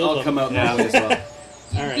and heal I'll them. come out in the Yeah. hallway as well.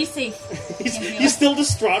 All right. Be safe. He's still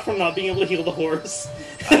distraught from not being able to heal the horse.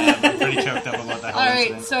 I'm pretty choked up about that whole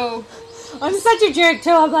Alright, incident. so I'm such a jerk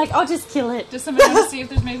too. I'm like, I'll just kill it. does somebody want to see if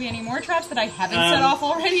there's maybe any more traps that I haven't set off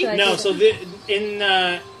already? Should I- No, so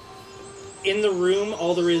in the room,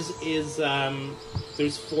 all there is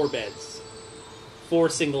there's 4 beds. 4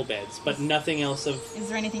 single beds, but nothing else of... Is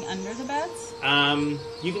there anything under the beds?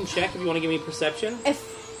 You can check if you want to give me perception.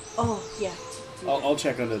 Yeah. I'll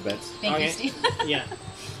check under the beds. Thank Okay. you, Steve. Yeah.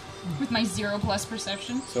 With my 0+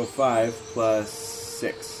 perception. So 5 plus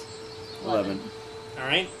 6. 11. All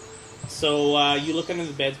right. So you look under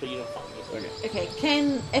the beds, but you don't find anything.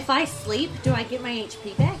 Okay, if I sleep, do I get my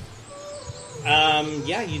HP back?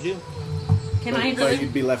 Yeah, you do. Can I But sleep?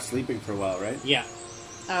 you'd be left sleeping for a while, right? Yeah,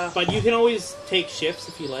 Oh. but you can always take shifts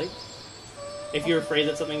if you like. If you're afraid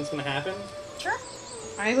that something's going to happen, Sure.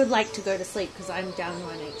 I would like to go to sleep because I'm down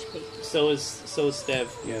 1 HP. so is Stev.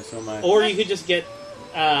 Yeah, so am I. Or you could just get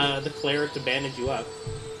the cleric to bandage you up.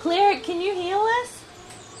 Cleric, can you heal us?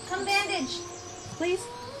 Come bandage. Please?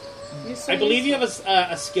 You're so I believe you useful.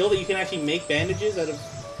 have a skill that you can actually make bandages out of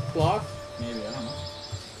cloth. Maybe, I don't know.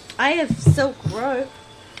 I have silk rope.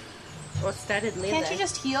 Or studded leather. Can't you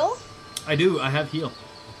just heal? I do. I have heal.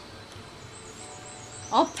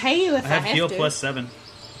 I'll pay you if I I have have heal to. plus 7.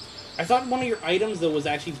 I thought one of your items though was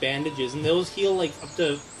actually bandages, and those heal like up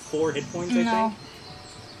to 4 hit points. I No. think.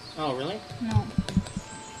 Oh really? No.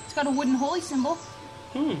 It's got a wooden holy symbol.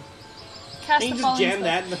 Cast Can the you just following jam spell.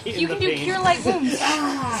 that in the You can do cure light wounds.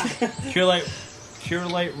 Cure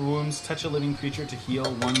light wounds. Touch a living creature to heal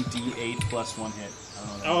 1d8 plus 1 hit. I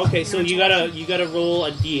don't know. Oh, okay. So you gotta roll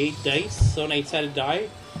a d8 dice, so an 8-sided die,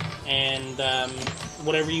 and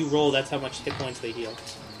whatever you roll, that's how much hit points they heal.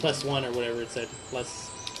 Plus 1 or whatever it said. Plus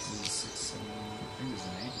This is 6, 7, I think this is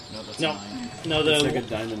an 8. No, that's no, a 9. no. It's like a The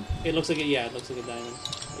diamond. it looks like a it looks like a diamond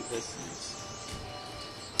like this.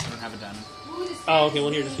 I don't have a diamond. Oh, okay. Well,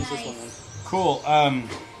 here, just use this one then. Cool. I'm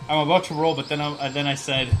about to roll, but then I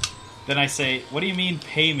say, what do you mean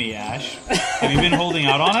pay me, Ash? Have you been holding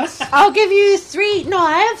out on us? I'll give you 3. No,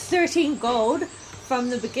 I have 13 gold from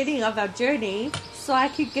the beginning of our journey, so I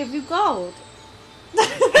could give you gold.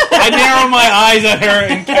 I narrow my eyes at her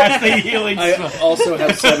and cast the healing I spell. also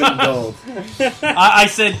have 7 gold. I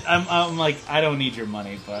said, I'm like, I don't need your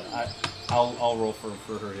money, but I'll roll for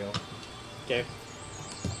her heal. Okay.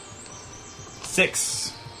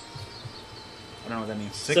 6. I don't know what that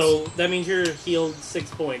means. 6? So that means you're healed 6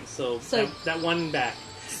 points. So, So- that one back.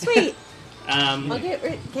 Sweet. I'll But get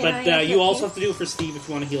rid. Can I have you that also pen? have to do it for Steve if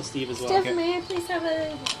you want to heal Steve as well. Steph, may I please have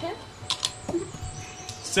a pen?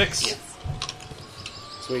 6.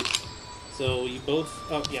 Sweet. So you both.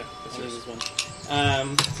 Oh yeah, that's this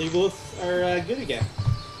one. So you both are good again.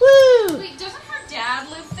 Woo! Wait, doesn't her dad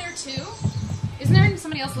live there too? Isn't there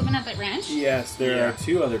somebody else living at that ranch? Yes, there are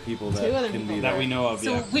 2 other people that 2 other can people. be That there. we know of,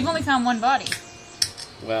 So yeah. we've only found one body.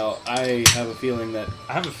 Well, I have a feeling that...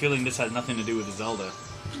 I have a feeling this has nothing to do with Zelda.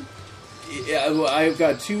 Yeah, well, I've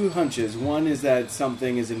got 2 hunches. One is that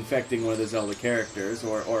something is infecting one of the Zelda characters,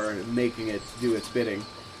 or making it do its bidding,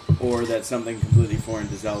 or that something completely foreign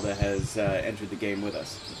to Zelda has entered the game with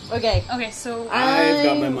us. Okay, Okay, so I've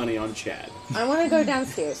got my money on Chad. I want to go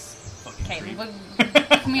downstairs. okay,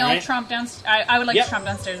 can we all Alright. tromp downstairs? I would like Yep. to tromp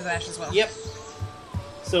downstairs with Ash as well. Yep.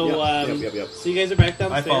 So Yep. so you guys are back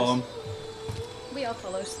downstairs. I follow him. We all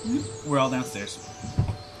follows. We're all downstairs.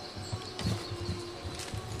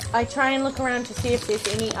 I try and look around to see if there's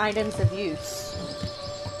any items of use.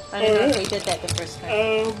 I don't know if we did that the first time.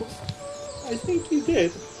 I think you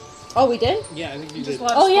did. Oh, we did? Yeah, I think you Just did.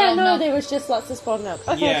 lots Oh of yeah, spoiled no, milk. there was just lots of spawned milk.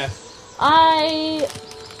 Okay. Yeah. I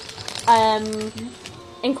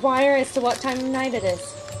inquire as to what time of night it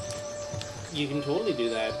is. You can totally do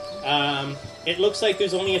that. It looks like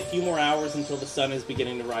there's only a few more hours until the sun is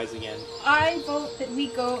beginning to rise again. I vote that we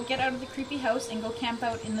go get out of the creepy house and go camp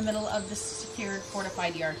out in the middle of the secured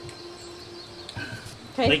fortified yard.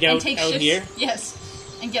 Okay. Like And out, take out shifts. here.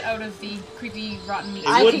 Yes. And get out of the creepy rotten meat.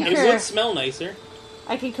 I It concur. would smell nicer.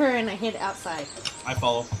 I concur and I head outside. I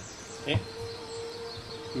follow. Okay.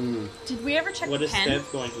 Did we ever check What the is pen?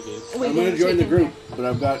 Steph going to do? We I'm going to didn't join the check in group, but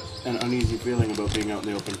I've got an uneasy feeling about being out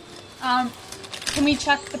in the open. Can we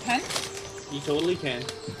check the pen? You totally can.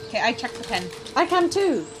 Okay, I checked the pen. there. I come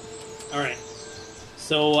too. All right.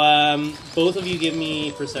 So both of you give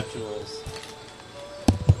me perception rolls.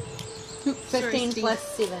 15 Steve. plus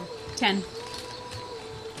 7. 10.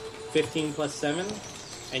 15 plus 7,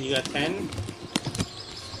 and you got 10.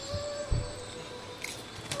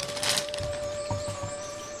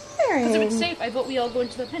 Because if it's safe, I vote we all go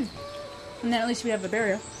into the pen. And then at least we have the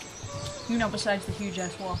barrier. You know, besides the huge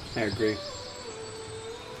ass wall. I agree.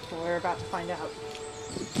 We're about to find out.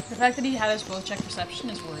 The fact that he had us both check perception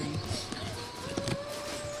is worrying.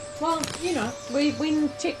 Well, you know, we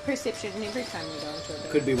check perception every time we go into a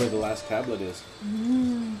building. Could be where the last tablet is.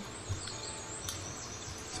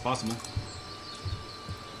 It's possible.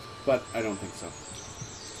 But I don't think so.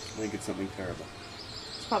 I think it's something terrible.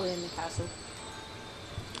 It's probably in the castle.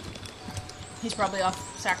 He's probably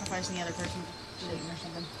off sacrificing the other person to Satan or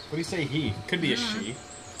something. What do you say he? Could be a she.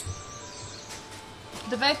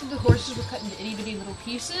 The fact that the horses were cut into itty bitty little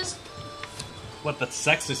pieces that's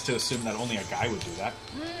sexist to assume that only a guy would do that.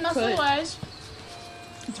 Not so wise.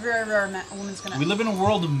 It's very rare a woman's gonna... We live in a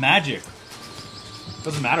world of magic.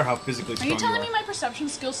 Doesn't matter how physically Are strong you telling are. me my perception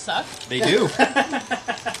skills suck? They do.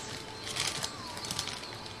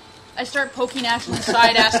 I start poking Ash in the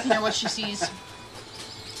side, asking her what she sees.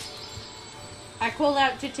 I call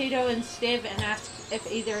out to Tito and Steve and ask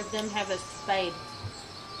if either of them have a spade,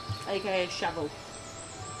 aka a shovel.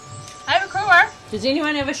 I have a crowbar. Does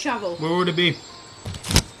anyone have a shovel? Where would it be?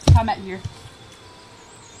 I'm at here.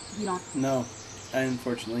 You don't. No, I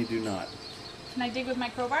unfortunately do not. Can I dig with my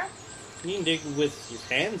crowbar? You can dig with your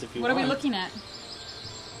hands if you What want. are we looking at?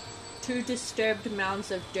 2 disturbed mounds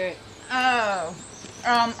of dirt. Oh.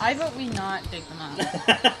 I vote we not dig them up.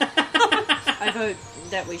 I vote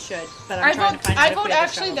that we should, but I'm trying to find out I if vote we have a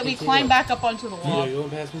actually shovel. that we climb back up onto the wall. You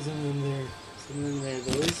won't pass me some of them there. Some of them there,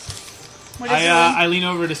 those. What is I lean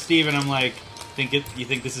over to Steve and I'm like, you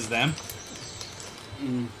think this is them?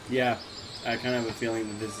 Yeah, I kind of have a feeling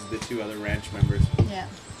that this is the 2 other ranch members, Yeah.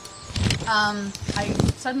 I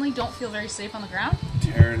suddenly don't feel very safe on the ground.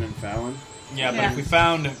 Taryn and Fallon. Yeah, Yeah.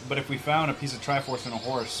 but if we found a piece of Triforce and a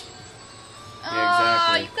horse.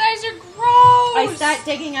 Yeah, exactly. You guys are gross! I start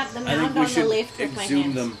digging up the I mound think we on the should left with my exhume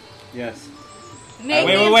hands. them. Yes.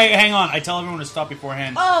 Wait, hang on. I tell everyone to stop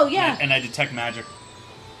beforehand. Oh, yeah. And I detect magic.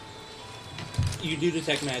 You do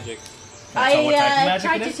detect magic. Can I tell what type of I magic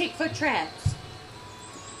tried it to is? take foot traps.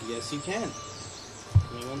 Yes, you can.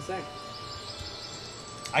 Give me 1 sec.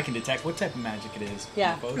 I can detect what type of magic it is.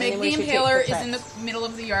 Yeah. Both. Meg we the should take Impaler the is in the middle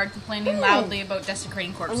of the yard complaining loudly about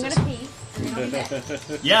desecrating I'm corpses. gonna pee. And then I'll be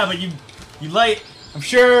back. Yeah, but you light. I'm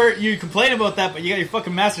sure you complain about that, but you got your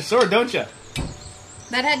fucking master sword, don't you?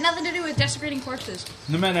 That had nothing to do with desecrating corpses.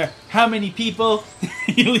 No matter how many people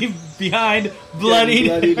you leave behind, bloodied.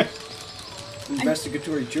 Bloodied.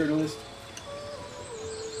 Investigatory journalist.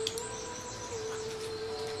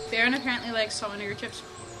 Baron apparently likes salt vinegar chips.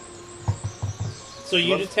 So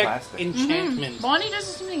you Loves detect plastic. enchantment. Bonnie does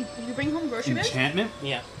this to me. If you bring home grocery bags, Enchantment?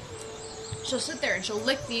 Yeah. she'll sit there and she'll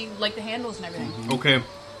lick the handles and everything. Okay.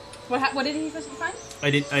 What did he find?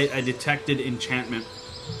 I detected enchantment.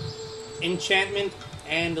 Enchantment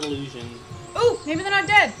and illusion. Ooh, maybe they're not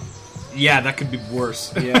dead. Yeah, that could be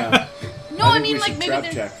worse. Yeah. No, I think mean we like should maybe trap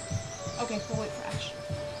they're. check. Okay, we'll wait for Ash.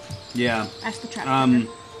 Yeah. Ash the trap.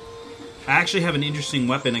 I actually have an interesting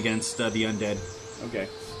weapon against the undead. Okay.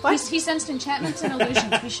 He sensed enchantments and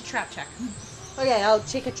illusions. We should trap check. Okay, I'll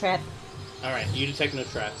check a trap. Alright, you detect no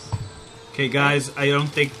traps. Okay, guys, I don't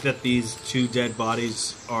think that these 2 dead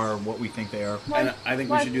bodies are what we think they are. And I think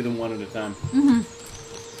we should do them one at a time.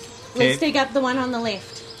 Okay. Let's dig up the one on the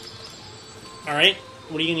left. Alright,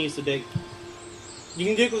 what are you going to use to dig? You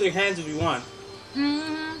can dig with your hands if you want.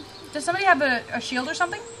 Does somebody have a shield or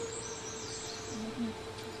something?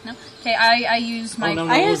 No. Okay, I use my Oh, no.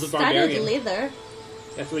 I it have was the studded barbarian. leather.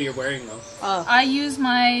 That's what you're wearing, though. Oh. I use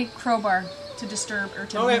my crowbar to disturb or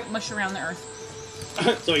to Okay. mush around the earth.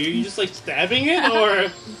 So are you just, like, stabbing it,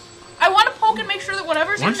 or... I want to poke and make sure that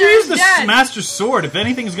whatever's Why in don't you there use is the dead. master sword? If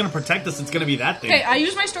anything is going to protect us, it's going to be that thing. Okay, I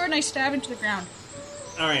use my sword and I stab into the ground.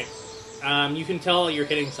 Alright. You can tell you're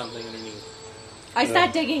hitting something underneath. I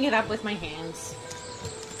start digging it up with my hands.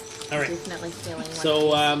 Alright. Definitely feeling one.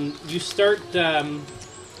 So, you start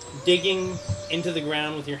digging into the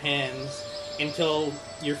ground with your hands until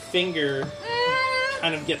your finger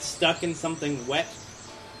kind of gets stuck in something wet,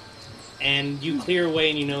 and you clear away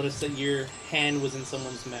and you notice that your hand was in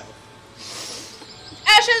someone's mouth.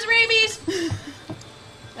 Ash has rabies!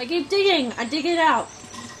 I keep digging. I dig it out.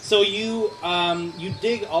 So you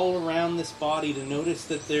dig all around this body to notice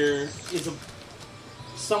that there is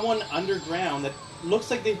someone underground that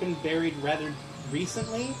looks like they've been buried rather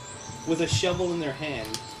recently with a shovel in their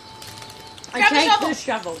hand. I Grab the take shovel. the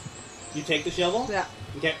shovel. You take the shovel? Yeah.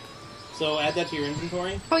 Okay. So add that to your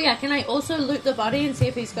inventory. Oh yeah, can I also loot the body and see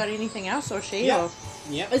if he's got anything else, or she? Yeah. Or...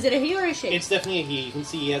 Yep. Is it a he or a she? It's definitely a he. You can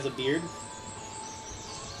see he has a beard.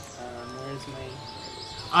 Where's my...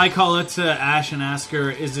 I call it to Ash and ask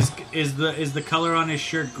her: Is the color on his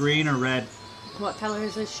shirt green or red? What color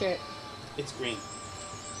is his shirt? It's green.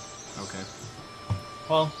 Okay.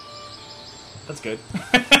 Well, that's good.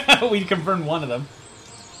 We confirmed one of them.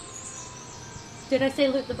 Did I say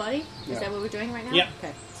loot the body? Yeah. Is that what we're doing right now? Yep.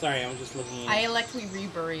 Okay. Sorry, I was just looking at I elect we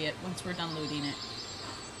rebury it once we're done looting it.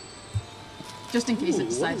 Just in case Ooh, it what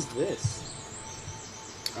decides. is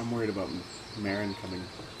this? I'm worried about Marin coming.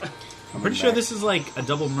 I'm pretty sure this is like a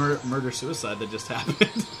double murder-suicide that just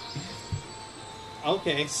happened.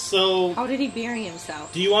 Okay, so How did he bury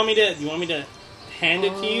himself? do you want me to hand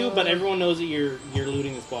it to you? But everyone knows that you're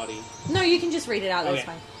looting this body. No, you can just read it out. That's Okay.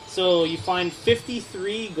 fine. So you find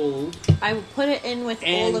 53 gold. I will put it in with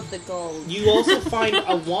And all of the gold. You also find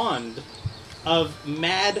a wand of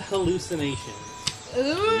mad hallucination.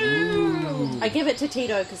 Ooh. I give it to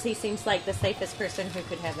Tito because he seems like the safest person who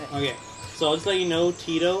could have it. Okay, so I'll just let you know,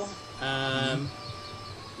 Tito.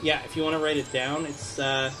 Yeah, if you want to write it down, it's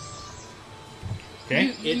Okay.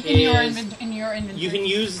 It in your is- inventory. you can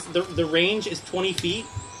use the range is 20 feet.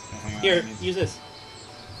 Hang on, Here, I need- use this.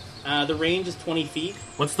 The range is 20 feet.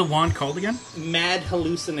 What's the wand called again? Mad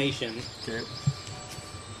hallucination. Okay.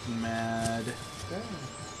 Mad.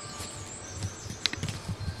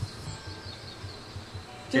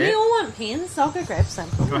 Do we all want pens? I'll go grab some.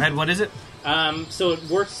 Go ahead. What is it? So it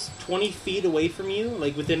works 20 feet away from you,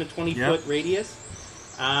 like within a 20-foot Yep. radius,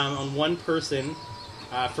 on one person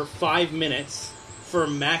for 5 minutes. For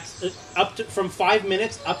max from 5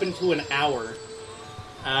 minutes up into an hour.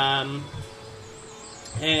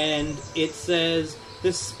 And it says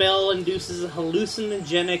this spell induces a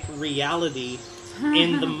hallucinogenic reality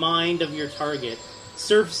in the mind of your target.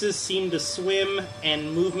 Surfaces seem to swim,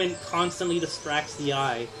 and movement constantly distracts the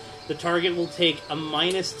eye. The target will take a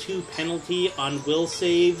 -2 penalty on will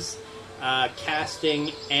saves,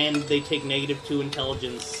 casting, and they take -2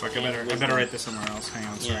 intelligence. Fuck, I and better wisdom. write this somewhere else. Hang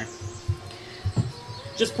on, sorry. Yeah.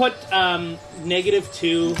 Just put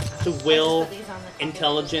 -2 to will, These on the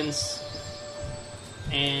intelligence,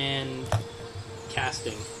 and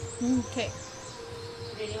casting. Okay.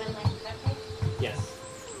 Would anyone like a cupcake? Yes.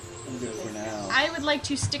 I'm good for now. I would like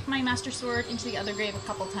to stick my master sword into the other grave a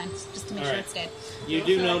couple times just to make sure Alright. it's dead. You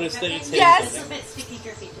do notice that it's Yes! It's a bit sticky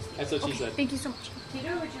jerky. That's what she said. Thank you so much.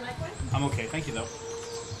 Tito, would you like one? I'm okay. Thank you, though.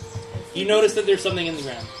 You notice that there's something in the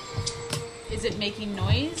ground. Is it making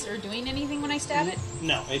noise or doing anything when I stab it?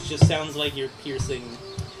 No, it just sounds like you're piercing.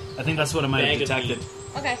 I think that's what I might have Bag of detected. meat.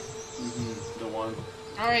 Okay. The one.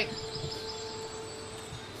 Alright.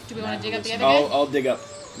 Do we want to dig up the other guy? I'll dig up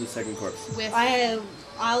the second corpse. With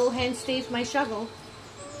I'll hand Steve my shovel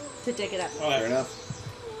to dig it up. Alright. Fair enough.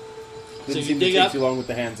 So Didn't you seem to dig take up- too long with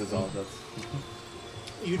the hands, is all. That's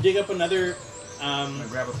You dig up another. I'm gonna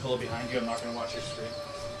grab a pillow behind you. I'm not gonna watch your screen.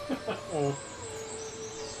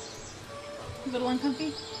 a little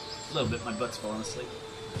uncomfy. A little bit. My butt's falling asleep.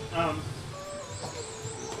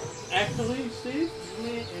 Actually, Steve,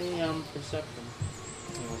 give me a perception.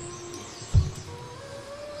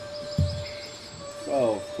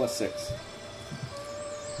 12 plus 6.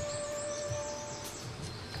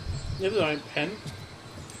 You have the right pen.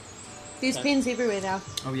 There's pens everywhere now.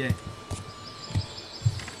 Oh yeah.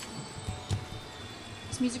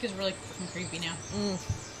 This music is really fucking creepy now.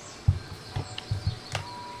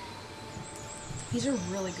 These are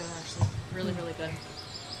really good, actually. Really, really good.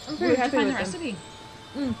 I'm Where very did you happy find the with them. recipe?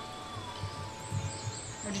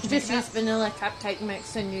 Or did you Just make used vanilla cupcake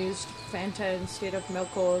mix and used Fanta instead of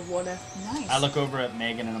milk or water. it? Nice. I look over at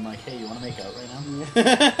Megan and I'm like, "Hey, you want to make out right now?"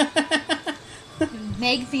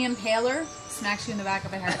 Meg the Impaler smacks you in the back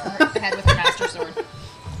of the head with her master sword.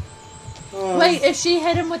 Wait, if she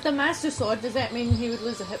hit him with the master sword, does that mean he would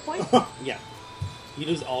lose a hit point? Yeah. You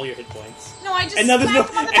lose all your hit points. No, I just And now there's no,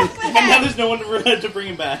 smacked him on the back of the and now head. there's no one to bring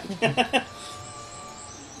him back.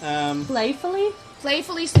 Playfully?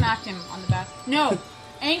 Playfully smacked him on the back. No,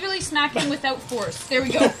 angrily smacked him without force. There we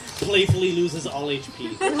go. Playfully loses all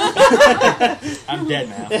HP. I'm dead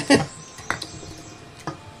now.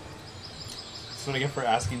 That's what I get for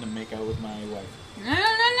asking to make out with my wife. No.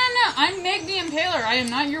 I'm Meg the Impaler. I am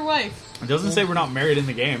not your wife. It doesn't say we're not married in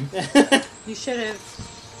the game. You should have.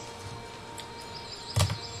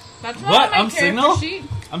 That's not What? on my I'm character single? sheet.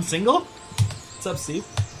 I'm single. What's up, Steve?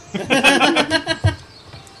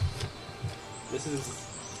 This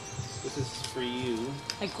is for you.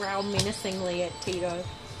 I growl menacingly at Tito.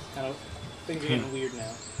 Things are getting weird now.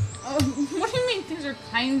 What do you mean things are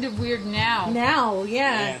kind of weird now? Now,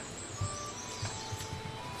 yeah.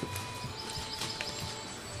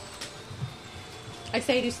 I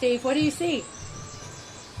say to Steve, what do you see?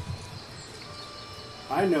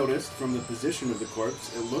 I noticed from the position of the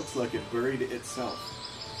corpse, it looks like it buried itself.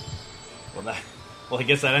 Well, I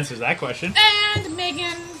guess that answers that question. And Meg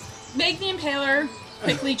the Impaler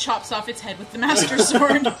quickly chops off its head with the master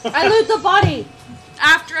sword. I loot the body!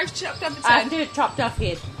 After I've chopped off its head. After it chopped off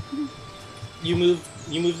head. You move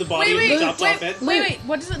the body Wait, and chopped off it. wait.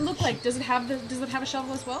 What does it look like? Does it have a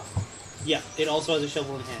shovel as well? Yeah, it also has a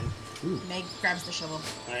shovel in hand. Meg grabs the shovel.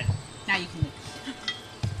 Alright. Now you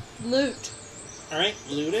can loot. Loot. Alright,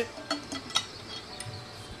 loot it.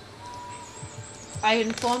 I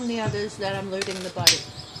inform the others that I'm looting the body.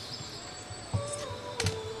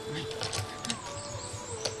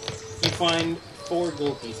 You find 4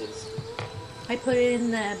 gold pieces. I put it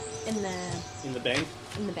in the bank.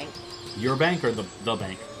 in the bank. Your bank or the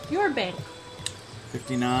bank? Your bank.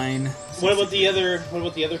 59. What about the other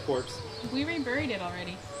corpse? We reburied it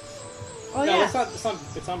already. Oh No, yeah.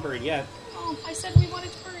 it's not buried yet. Oh, I said we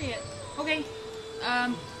wanted to bury it. Okay.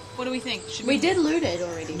 What do we think? Should We did loot it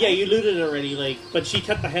already. Yeah, you looted it already. But she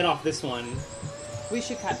cut the head off this one. We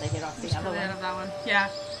should cut the head off the Just other cut the head one. off that one. Yeah.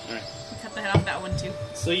 All right. We cut the head off that one too.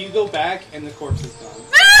 So you go back, and the corpse is gone.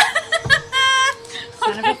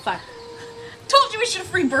 Son of a fuck. Told you we should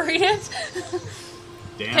have reburied it.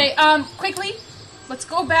 Damn. Okay, quickly, let's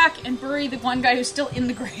go back and bury the one guy who's still in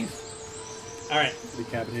the grave. All right.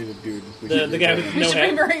 Decapitated dude. The guy with We no should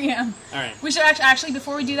head. rebury him. All right. We should actually,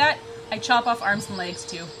 before we do that, I chop off arms and legs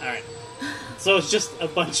too. All right. So it's just a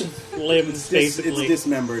bunch of limbs, basically. It's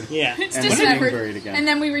dismembered. Yeah. It's And then dismembered, buried again. and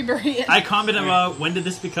then we rebury it. I commented about when did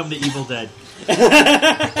this become the Evil Dead?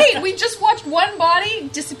 Hey, we just watched one body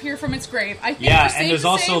disappear from its grave. I think we're Yeah, safe and there's to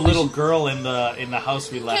also say a we little should- girl in the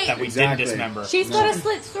house we left Okay. that we Exactly. didn't dismember. She's got a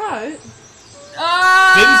slit throat.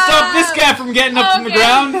 Didn't stop this guy from getting up from the Okay.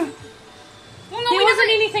 ground. Well, no, There we wasn't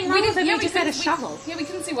never- anything wrong with him, yeah, he just had a couldn't- shovel. Yeah, we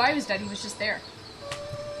couldn't see why he was dead. He was just there.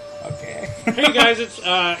 Okay. Hey guys,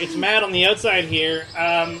 it's Matt on the outside here.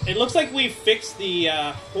 It looks like we fixed the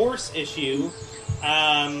horse issue.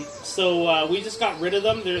 So we just got rid of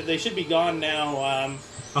them. They should be gone now.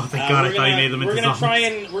 Oh, thank God! I thought you made them we're into gonna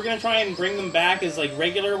zombies. we're gonna try and bring them back as like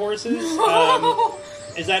regular horses.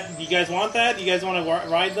 Is that you guys want that? You guys want to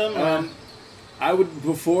ride them? I would,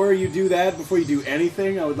 before you do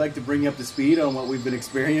anything, I would like to bring you up to speed on what we've been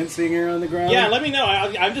experiencing here on the ground. Yeah, let me know.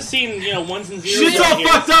 I'm just seeing ones and zeros. Shit's down all here.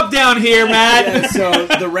 fucked up down here, man. Yeah, so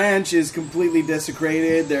the ranch is completely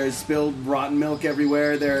desecrated. There's spilled rotten milk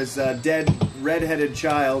everywhere. There's a dead red-headed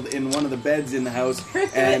child in one of the beds in the house, Her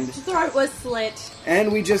throat was slit.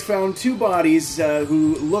 and we just found two bodies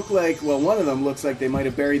who look like, well, one of them looks like they might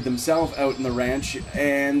have buried themselves out in the ranch,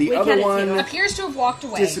 and the We other kinda one see Appears to have walked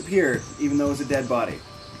away. disappeared, even though it was a dead body.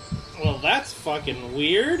 Well, that's fucking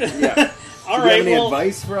weird. Yeah. All Do you right. have any Well,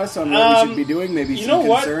 advice for us on what we should be doing? Maybe you some know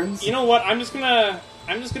what? concerns? You know what? I'm just gonna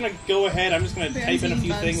go ahead. I'm just gonna type in a Benzene few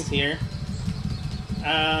bugs. things here.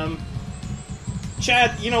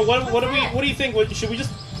 Chad, what do you think? Should we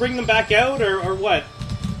just bring them back out or what?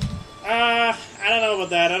 I don't know about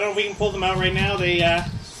that. I don't know if we can pull them out right now.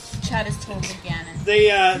 Chad is totally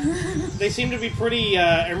Ganon. They seem to be pretty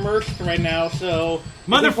immersed right now. So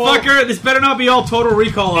Motherfucker, this better not be all Total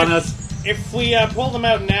Recall on us. if we pull them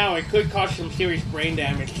out now, it could cause some serious brain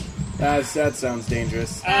damage. That sounds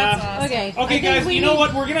dangerous. That's awesome. Okay. I Okay, think guys, we you know need-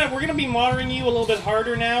 what? We're gonna be monitoring you a little bit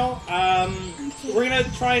harder now. We're gonna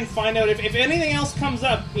try and find out if anything else comes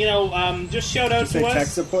up. Just shout out Say to tech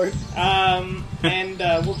us, support? and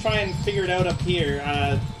we'll try and figure it out up here.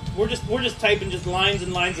 We're just typing just lines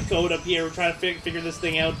and lines of code up here. We're trying to figure this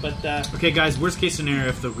thing out, but Okay, guys. Worst case scenario: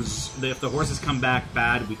 if the horses come back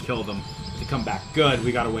bad, we kill them. If they come back good,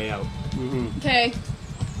 we got a way out. Okay.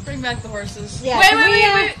 Bring back the horses. Yeah, Wait, can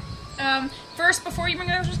we, wait. First, before you bring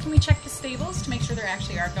the horses, can we check the stables to make sure they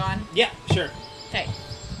actually are gone? yeah, sure. Okay.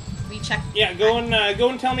 We check. Yeah, go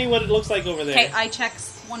and tell me what it looks like over there. Okay, I check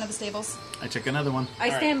one of the stables. I check another one. I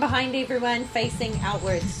stand behind everyone, facing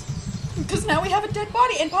outwards, Because now we have a dead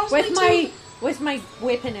body and possibly with my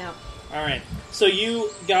weapon out. All right. So you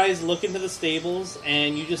guys look into the stables,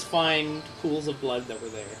 and you just find pools of blood that were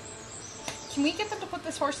there. Can we get them to put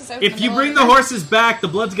these horses out? If you bring the horses back, the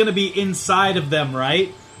blood's gonna be inside of them,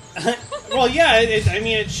 right? Well, yeah.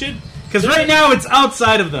 It should. Because right now it's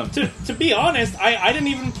outside of them. To be honest, I didn't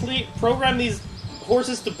even program these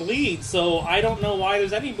horses to bleed, so I don't know why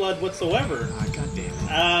there's any blood whatsoever. Oh, God damn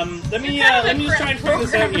it. Let me just try and figure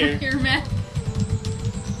this out here. man.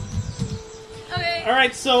 Okay. All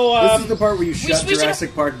right, so This is the part where you shut we should-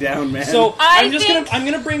 Jurassic Park down, man. so I I'm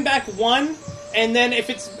gonna bring back one, and then if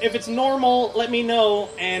it's normal, let me know,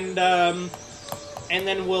 and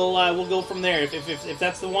then we'll go from there. If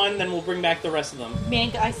that's the one, then we'll bring back the rest of them.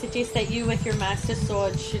 Meg, I suggest that you, with your master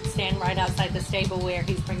sword, should stand right outside the stable where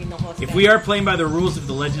he's bringing the horse. If back. we are playing by the rules of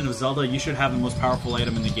The Legend of Zelda, you should have the most powerful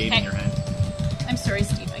item in the game in Okay. your hand. I'm sorry,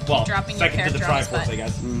 Steve. I keep Well, dropping your second to the character on the Triforce, spot. I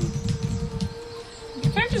guess.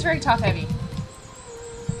 Your character's very top heavy.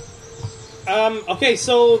 Okay,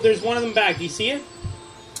 so there's one of them back. Do you see it?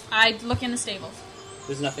 I look in the stables.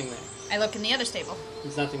 There's nothing there. I look in the other stable.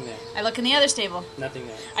 There's nothing there. I look in the other stable. Nothing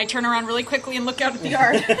there. I turn around really quickly and look out at the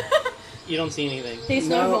yard. You don't see anything. There's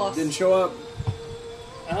no horse. Didn't show up.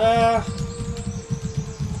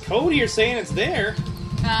 Cody, you're saying it's there.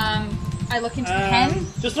 I look into the pen.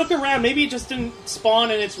 Just look around. Maybe it just didn't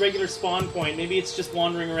spawn in its regular spawn point. Maybe it's just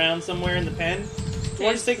wandering around somewhere in the pen. Do you want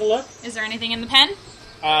to just take a look? Is there anything in the pen?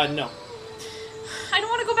 No. I don't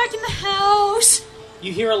want to go back in the house.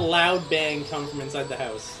 You hear a loud bang come from inside the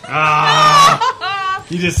house.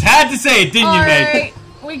 You just had to say it, didn't you, mate? Alright,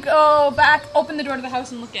 we go back, open the door to the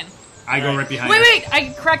house and look in. I go right behind Wait, her. wait,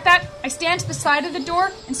 I correct that. I stand to the side of the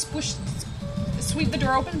door and sweep the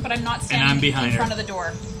door open, but I'm not standing I'm behind in her. front of the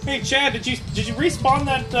door. Hey, Chad, did you respawn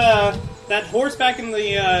that horse back in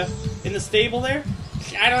the stable there?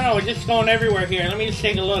 I don't know. It's just going everywhere here. Let me just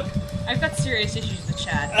take a look. I've got serious issues with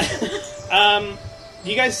Chad.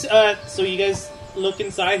 You guys. So you guys look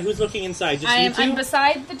inside. Who's looking inside? Just you two? I'm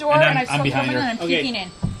beside the door And and, I'm I've swept behind open her. and I'm Okay. peeking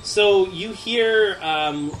in. So you hear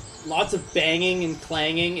lots of banging and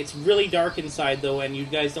clanging. It's really dark inside though, and you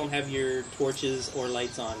guys don't have your torches or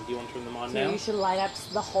lights on. Do you want to turn them on So now? you should light up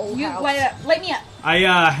the whole You house. light me up.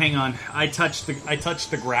 Hang on. I touched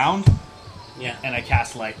the ground Yeah. and I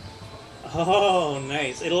cast light. Oh,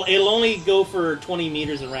 nice. It'll only go for 20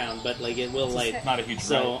 meters around, but like it will light. Not a huge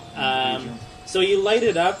So, light. so you light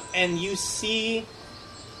it up, and you see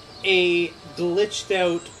a glitched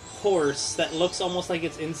out horse that looks almost like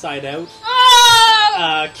it's inside out,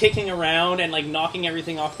 kicking around and like knocking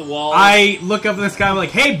everything off the wall. I look up at this guy. I'm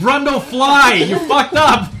like, "Hey, Brundle, fly! You fucked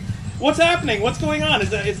up." What's happening? What's going on?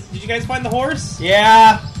 Did you guys find the horse?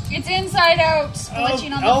 Yeah. It's inside out,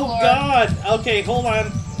 glitching on the oh floor. God! Okay, hold on.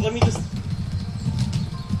 Let me just.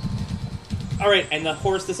 All right, and the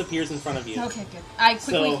horse disappears in front of you. Okay, good. I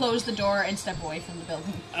quickly So- close the door and step away from the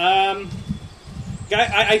building.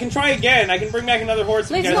 I can try again. I can bring back another horse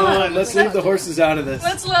if you Let's guys not. want. Let's leave the horses out of this.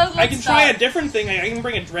 Let's I can try a stop. different thing. I can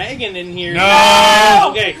bring a dragon in here. No!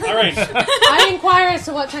 Okay, all right. I inquire as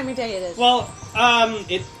to what time of day it is. Well,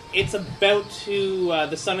 it's about to.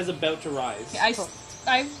 The sun is about to rise.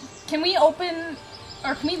 Can we open,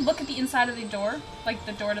 or can we look at the inside of the door, like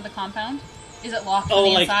the door to the compound? Is it locked on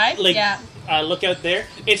the inside? Yeah. Look out there.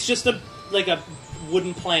 It's just a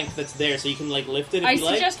wooden plank that's there, so you can like lift it if I you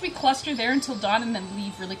like. suggest we cluster there until dawn and then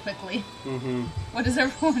leave really quickly. Mm-hmm. What does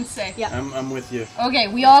everyone say? Yeah. I'm with you. Okay,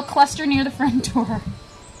 we all cluster near the front door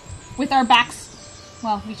with our backs.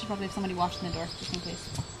 Well, we should probably have somebody watching the door just in case.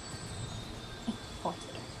 Oh, it's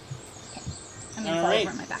the door. Okay. I'm gonna All fall right. over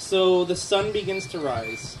on my back. So the sun begins to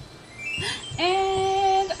rise.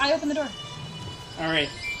 And I open the door. All right.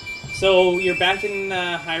 So you're back in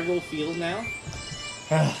Hyrule Field now.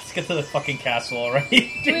 Let's get to the fucking castle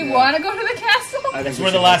already. Do we want to go to the castle? I think That's we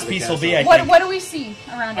where should the last head to piece will be, castle. I What do we see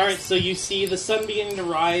around All us? right. So you see the sun beginning to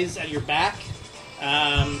rise at your back.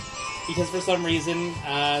 Because for some reason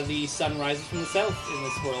the sun rises from the south in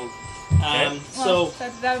this world. Well,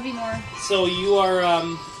 that would be more. So you are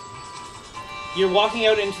you're walking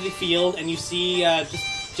out into the field and you see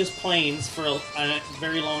just plains for a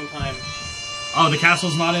very long time. Oh, the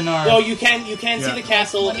castle's not in our... Oh, you can see the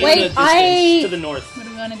castle in Wait, the distance to the north. What do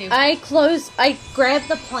we want to do? I grabbed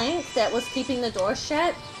the plank that was keeping the door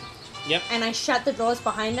shut, Yep. and I shut the doors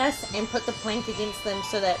behind us and put the plank against them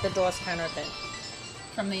so that the doors countered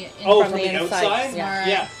From the Oh, from from the the inside, outside? yeah.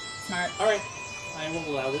 Yeah. Smart. All right. I won't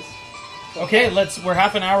allow this. Okay, we're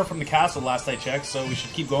half an hour from the castle last I checked, so we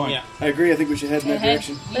should keep going. Yeah. I agree. I think we should head in that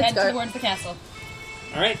direction. We Let's head go. towards the castle.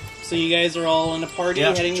 All right. So you guys are all in a party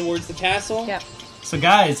Yeah. heading towards the castle. Yeah. So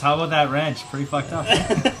guys, how about that ranch? Pretty fucked up.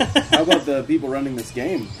 How about the people running this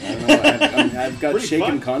game? I don't know. I've got Pretty shaken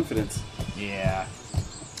fun. confidence. Yeah.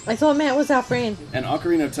 I thought Matt was our friend. And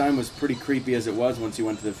Ocarina of Time was pretty creepy as it was once you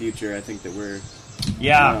went to the future. I think that we're...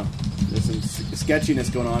 Yeah. there's some sketchiness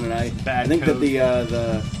going on, and I Bad think code. that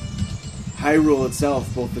the Hyrule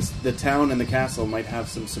itself, both the town and the castle, might have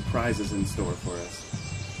some surprises in store for us.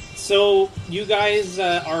 So you guys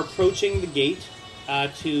are approaching the gate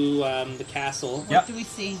to the castle, Yep. What do we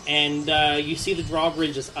see? and you see the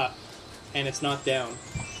drawbridge is up, and it's not down.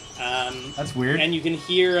 That's weird. And you can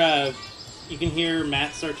hear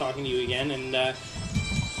Matt start talking to you again, and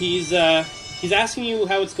he's asking you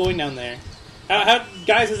how it's going down there. How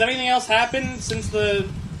guys? Has anything else happened since the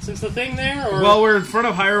thing there? Or Well, we're in front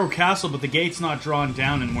of Hyrule Castle, but the gate's not drawn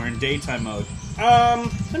down, and we're in daytime mode.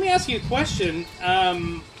 let me ask you a question.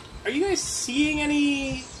 Are you guys seeing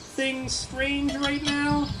anything strange right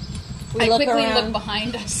now? We I look quickly around. look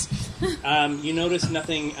behind us. You notice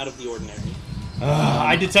nothing out of the ordinary.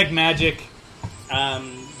 I detect magic.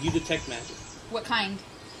 You detect magic, What kind?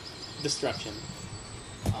 destruction.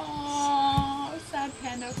 Oh, sad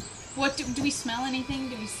panda. What do we smell anything?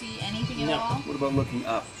 Do we see anything at No. all? What about looking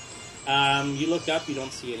up? You look up, you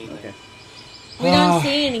don't see anything. Okay. We don't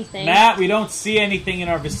see anything. Matt, we don't see anything in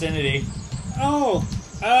our vicinity. Oh,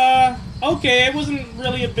 okay. It wasn't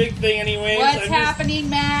really a big thing, anyways. What's I'm happening,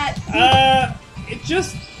 Matt? It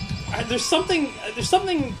just there's something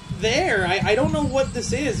there. I don't know what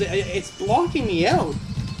this is. It's blocking me out.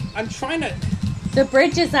 I'm trying to. The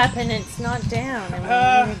bridge is up and it's not down. And we're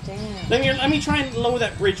down. Let me try and lower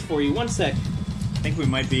that bridge for you. 1 sec. I think we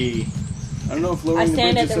might be... I don't know if I lowering the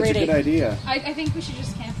stand bridge is at the such a ready. good idea. I think we should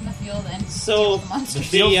just camp in the field and So, kill the monster. The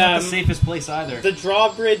field's not the um, safest place either. The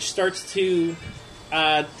drawbridge starts to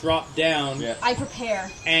drop down, Yeah. I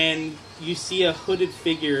prepare. and you see a hooded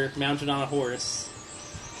figure mounted on a horse.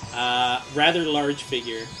 Rather large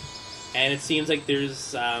figure. And it seems like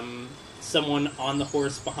there's someone on the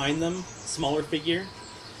horse behind them, smaller figure.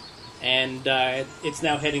 And it's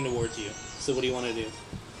now heading towards you. So what do you want to do?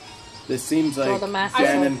 This seems Draw like the mask.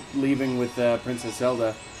 Ganon leaving with Princess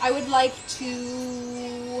Zelda. I would like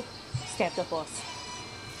to... Stab the horse.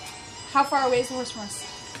 How far away is the horse from us?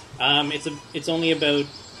 It's only about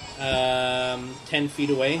 10 feet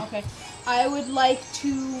away. Okay. I would like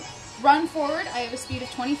to run forward. I have a speed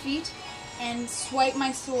of 20 feet. And swipe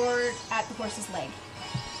my sword at the horse's leg.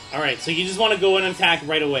 Alright, so you just want to go in and attack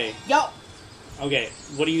right away. Yo! Okay,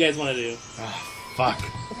 what do you guys want to do? Fuck.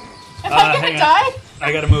 If I'm hang gonna on. die?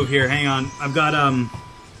 I gotta move here. Hang on. I've got,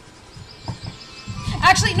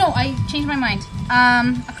 Actually, no, I changed my mind.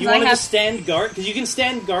 You wanted to stand guard? Because you can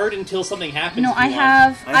stand guard until something happens. No, if I you want.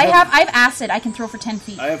 have... I I have acid. I can throw for 10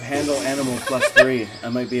 feet. I have handle animal +3. I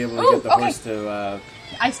might be able to Ooh, get the okay. horse to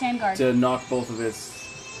I stand guard. knock both of his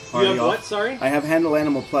You party have off. what, sorry? I have handle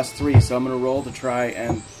animal +3, so I'm going to roll to try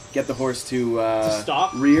and get the horse to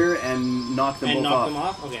stop? rear and knock them And both knock off. them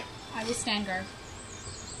off? Okay. I will stand guard.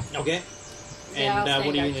 Okay. Yeah, And I'll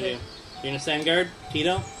what are you stand going to guard, do? You're going to stand guard?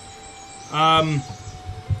 Tito?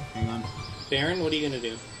 hang on. Baron, what are you going to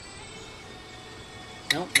do?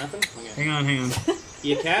 No, nothing? Okay. Hang on.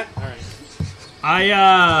 You a cat? Alright.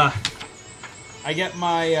 I get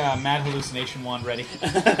my mad hallucination wand ready.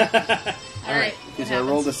 Alright. Okay, so I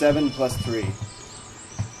rolled a 7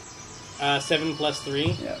 +3. 7 plus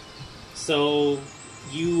 3. Yeah. So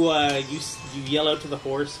you yell out to the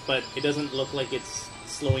horse, but it doesn't look like it's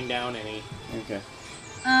slowing down any. Okay.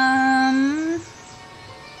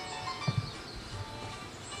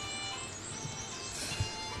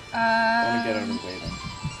 I want to get out of the way then.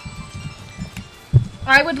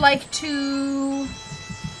 I would like to...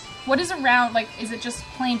 What is around? Like, is it just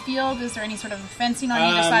plain field? Is there any sort of fencing on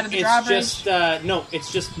either side of the drawbridge? It's just no,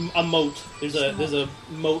 it's just a moat. There's a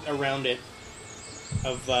moat around it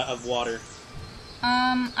of water.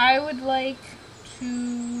 I would like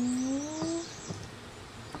to...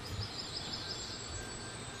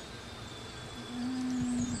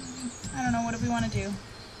 I don't know, what do we want to do?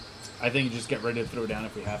 I think you just get ready to throw down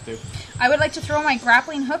if we have to. I would like to throw my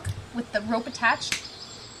grappling hook with the rope attached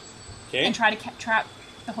Okay. and try to trap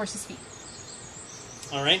the horse's feet.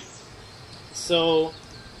 All right. So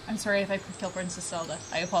I'm sorry if I kill Princess Zelda.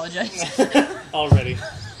 I apologize. already.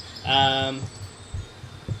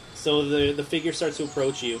 So the figure starts to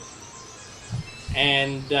approach you,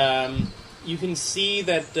 and you can see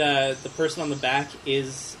that the person on the back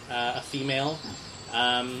is a female,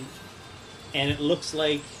 and it looks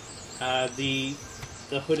like the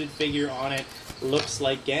hooded figure on it looks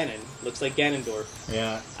like Ganon. Looks like Ganondorf.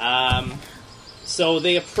 Yeah. So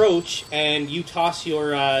they approach, and you toss your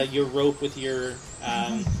rope with your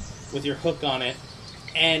hook on it,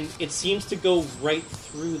 and it seems to go right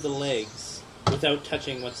through the legs without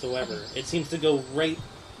touching whatsoever. It seems to go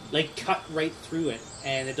cut right through it,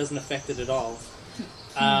 and it doesn't affect it at all.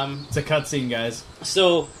 It's a cutscene, guys.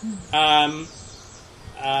 So, I'm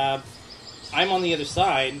on the other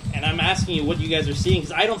side, and I'm asking you what you guys are seeing,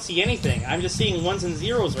 because I don't see anything. I'm just seeing ones and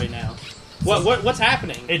zeros right now. What's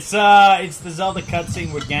happening? It's the Zelda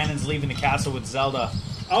cutscene where Ganon's leaving the castle with Zelda.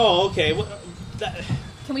 Oh, okay.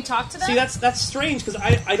 Can we talk to them? See, that's strange, because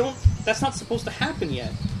I don't... That's not supposed to happen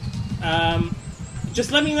yet.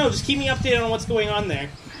 Just let me know. Just keep me updated on what's going on there.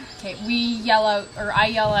 Okay, I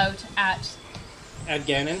yell out at At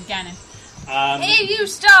Ganon. Ganon. Hey, you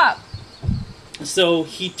stop! So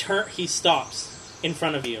he stops in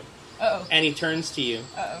front of you, Uh-oh. and he turns to you,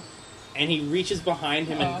 Uh-oh. and he reaches behind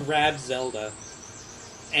him and grabs Zelda,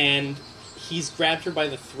 and he's grabbed her by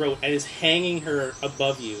the throat and is hanging her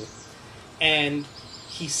above you, and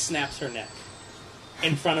he snaps her neck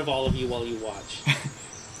in front of all of you while you watch.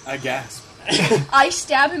 I gasp. I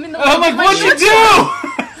stab him in the leg. I'm like, with my what'd you short sword.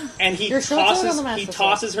 do? And he Your short sword on the tosses Master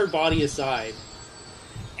tosses her body aside,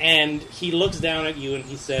 and he looks down at you and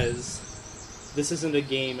he says, "This isn't a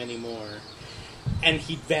game anymore," and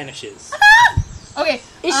he vanishes. Okay.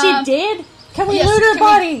 Is she dead? Can we yes, loot her can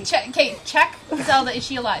body? check Zelda. Is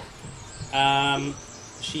she alive?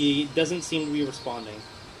 She doesn't seem to be responding.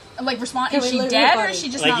 Like, respond? Can Is we she loot dead, her or body? is she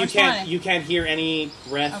just Like not you responding? can't hear any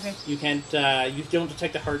breath. Okay. You can't. You don't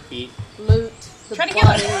detect a heartbeat. Loot the Try to kill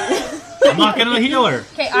body. I'm not gonna heal her.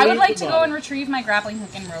 Okay, I would Loot like the to go body. and retrieve my grappling hook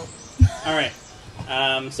and rope. All right.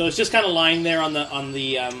 So it's just kind of lying there on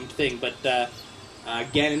the thing, but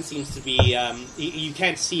Ganon seems to be. You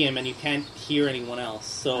can't see him and you can't hear anyone else.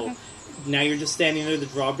 So Okay. now you're just standing there. The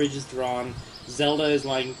drawbridge is drawn. Zelda is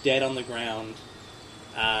lying dead on the ground.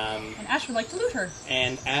 And Ash would like to loot her.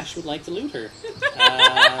 And Ash would like to loot her.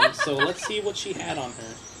 So let's see what she had on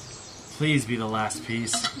her. Please be the last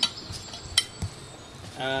piece.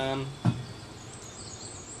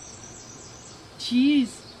 Jeez,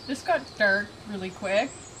 this got dark really quick.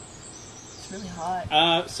 It's really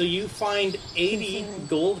hot. So you find 80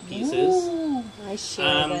 gold pieces. Ooh. I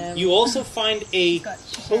share them. You also find a Got-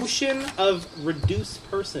 potion of reduced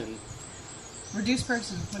person, Reduced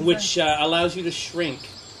person. What is which that? allows you to shrink.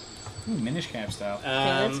 Ooh, Minish Camp style. Okay,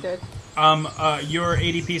 that's good. Your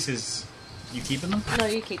 80 pieces, you keeping them? No,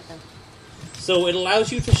 you keep them. So it allows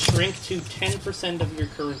you to shrink to 10% of your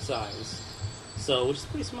current size. So, which is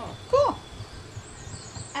pretty small. Cool.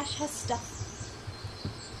 Ash has stuff.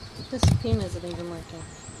 This pin isn't even working.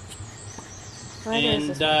 Why does And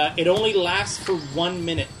this- it only lasts for 1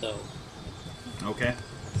 minute, though. Okay.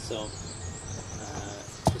 So,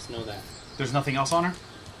 just know that. There's nothing else on her?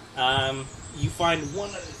 You find one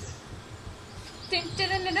other thing. Dun, dun,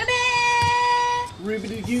 dun, dun, dun, dun.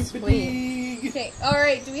 Ribbity-goopity. Okay,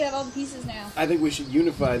 alright, do we have all the pieces now? I think we should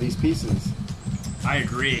unify these pieces. I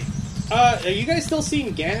agree. Are you guys still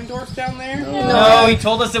seeing Ganondorf down there? No, he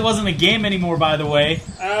told us it wasn't a game anymore, by the way.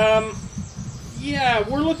 Yeah,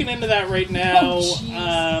 we're looking into that right now. Oh,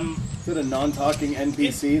 jeez. Is it a non-talking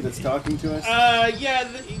NPC that's talking to us? Yeah,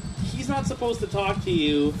 he's not supposed to talk to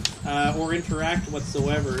you or interact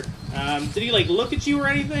whatsoever. Did he look at you or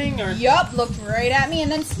anything? Or Yup, looked right at me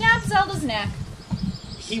and then snapped Zelda's neck.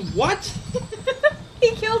 he what?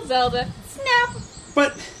 He killed Zelda. Snap.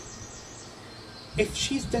 But if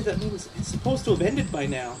she's dead, that means it's supposed to have ended by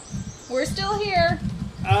now. We're still here.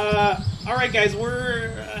 All right, guys,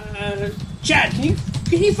 we're Chad. Can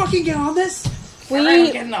you fucking get on this? We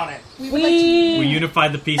Getting on it. We we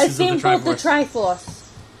unified the pieces of the assembled the Triforce. Triforce.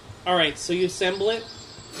 All right, so you assemble it.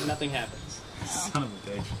 Nothing happens. Son of a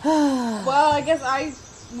bitch. Well, I guess I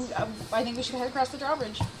think we should head across the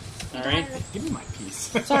drawbridge. All right. Give me my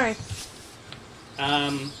piece. Sorry.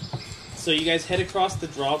 So you guys head across the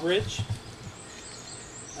drawbridge.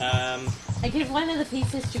 I give one of the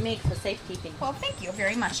pieces to make for safekeeping. Well, thank you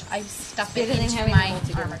very much. I stuffed Better it than into having my them all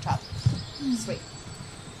together. armor top. Sweet.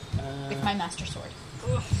 With my master sword.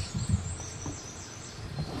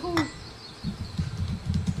 Ooh. Let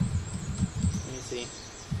me see.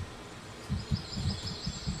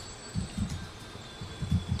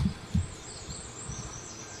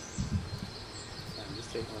 I'm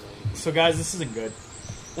just taking away. So, guys, this isn't good.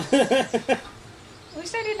 At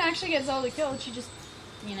least I didn't actually get Zelda killed. She just,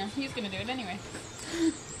 he's gonna do it anyway.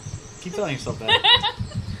 Keep telling yourself that.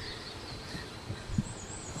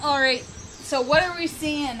 Alright, so what are we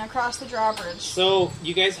seeing across the drawbridge? So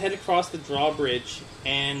you guys head across the drawbridge,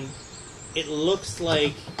 and it looks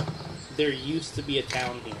like there used to be a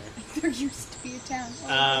town here. There used to be a town. Oh,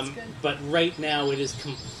 that's good. But right now it is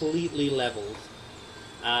completely leveled.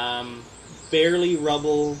 Barely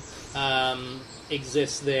rubble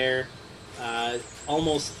exists there.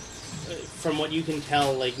 Almost, from what you can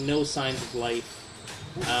tell, no signs of life.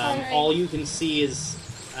 Alright. All you can see is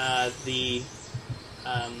the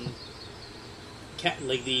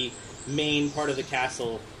the main part of the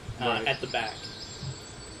castle Right. at the back.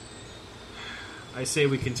 I say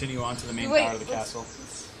we continue on to the main Wait, part of the let's- castle.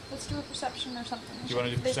 Let's do a perception or something. You wanna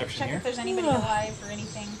do perception check here? if there's anybody Ugh. alive or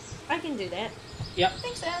anything. I can do that. Yep,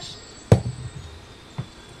 Thanks, Ash.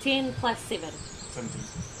 10 plus 7. 17.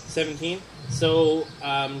 17. So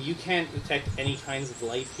you can't detect any kinds of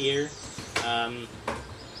life here.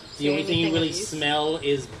 The only thing you anything really of use? smell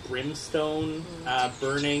is brimstone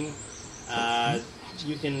burning.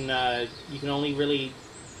 You can only really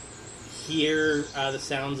hear the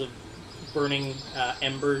sounds of burning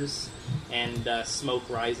embers and smoke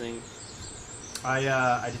rising.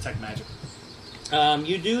 I detect magic.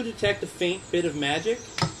 You do detect a faint bit of magic.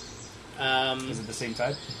 Is it the same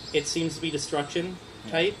type? It seems to be destruction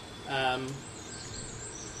type.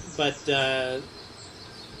 But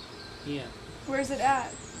yeah. Where's it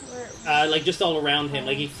at? Where? Just all around him.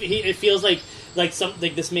 It feels like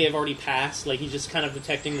this may have already passed. Like he's just kind of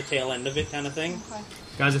detecting the tail end of it, kind of thing. Okay.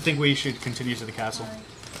 Guys, I think we should continue to the castle.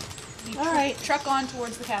 Alright, truck on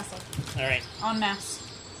towards the castle. All right. En masse.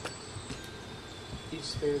 You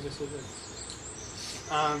spare this with it.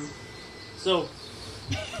 So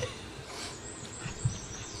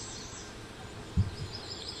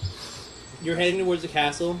You're heading towards the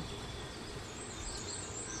castle.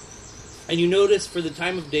 And you notice for the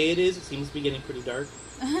time of day it seems to be getting pretty dark.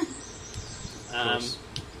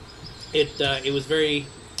 It was very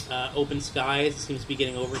open skies. It seems to be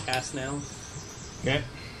getting overcast now. Okay.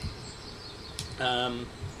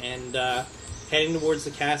 And heading towards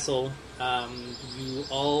the castle, you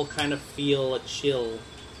all kind of feel a chill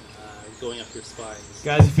going up your spines.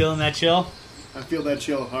 Guys, you feeling that chill? I feel that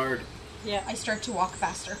chill hard. Yeah. I start to walk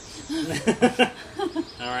faster.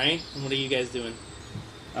 All right. And what are you guys doing?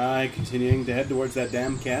 Continuing to head towards that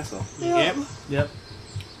damn castle. Yep. Yep.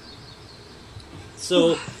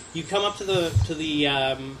 So you come up to the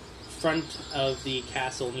front of the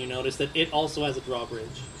castle, and you notice that it also has a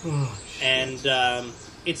drawbridge, and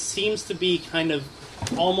it seems to be kind of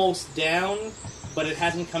almost down, but it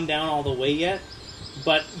hasn't come down all the way yet.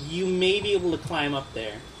 But you may be able to climb up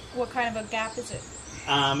there. What kind of a gap is it?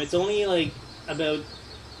 It's only like about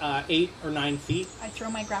 8 or 9 feet. I throw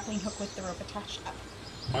my grappling hook with the rope attached up.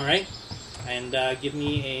 All right, and give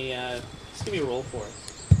me a roll for it.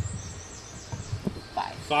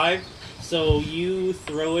 5. So you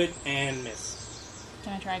throw it and miss.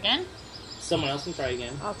 Can I try again? Someone else can try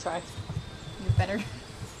again. I'll try. You're better.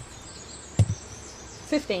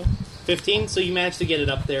 15. 15. So you manage to get it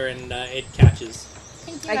up there, and it catches.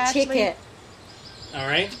 Thank you, I kick Ashley. it. All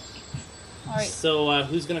right. All right. So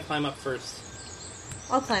who's gonna climb up first?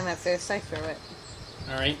 I'll climb up first. I throw it.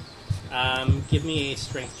 All right. Give me a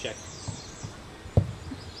strength check.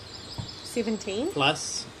 17.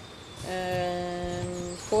 Plus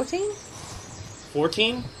 14.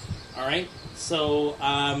 14. All right. So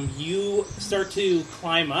you start to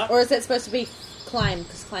climb up. Or is it supposed to be climb?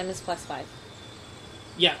 Because climb is +5.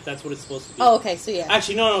 Yeah, that's what it's supposed to be. Oh, okay. So yeah.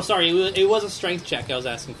 Actually, no. Sorry. It was a strength check I was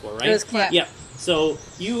asking for, right? It was climb. Yeah. So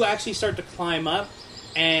you actually start to climb up,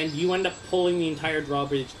 and you end up pulling the entire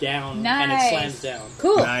drawbridge down, and it Nice. slams down.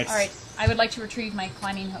 Cool. Nice. All right. I would like to retrieve my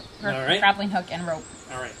climbing hook, or All right. grappling hook, and rope.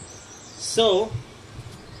 All right. So.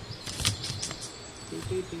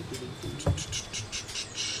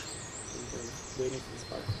 Waiting for this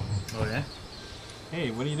part. Oh, yeah?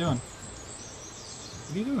 Hey, what are you doing?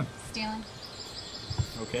 What are you doing? Stealing.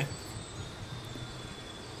 Okay.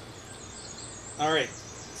 All right.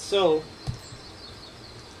 So.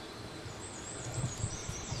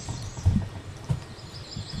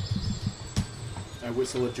 I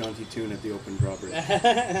whistle a jaunty tune at the open drawbridge.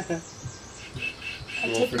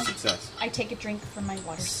 Roll for success. I take a drink from my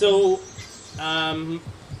water. So,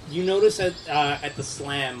 you notice at the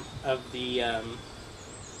slam of the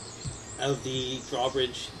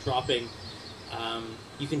drawbridge dropping,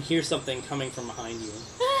 you can hear something coming from behind you.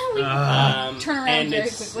 Turn around and very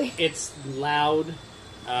it's, quickly. It's loud.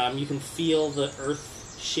 You can feel the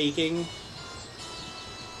earth shaking.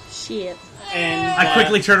 Shit. And I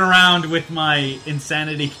quickly turn around with my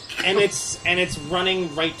insanity. and it's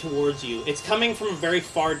running right towards you. It's coming from a very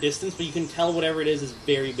far distance, but you can tell whatever it is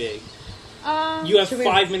very big. You have Should we-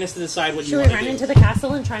 5 minutes to decide what you Should we want to run do. into the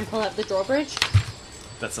castle and try and pull up the drawbridge?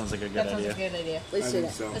 That sounds like a good That sounds idea. like a good idea. Let's I do think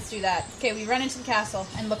that. so. Let's do that. Okay, we run into the castle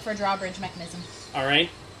and look for a drawbridge mechanism. All right.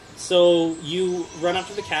 So you run up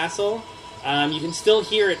to the castle. You can still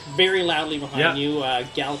hear it very loudly behind you,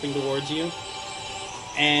 galloping towards you.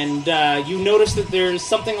 And you notice that there's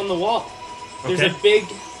something on the wall. There's Okay. a big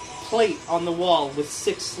plate on the wall with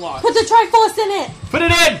 6 slots. Put the Triforce in it! Put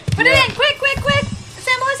it in! Put it in! Quick, quick, quick!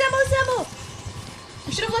 Assemble, assemble, assemble!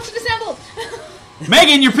 We should have left it assembled.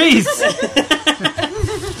 Megan, your piece!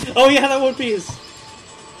 Oh yeah, that one piece.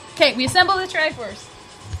 Okay, we assemble the Triforce.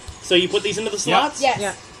 So you put these into the slots. Yes.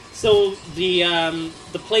 Yeah. So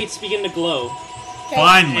the plates begin to glow, Okay.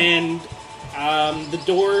 Finally. and the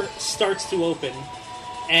door starts to open,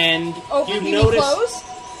 and Open, you mean notice. close?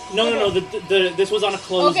 No. This was on a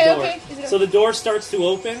closed Okay, door. okay. Is it So the door starts to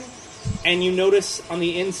open, and you notice on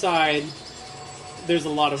the inside there's a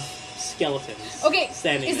lot of skeletons. Okay,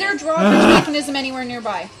 standing is there a there. drawbridge mechanism anywhere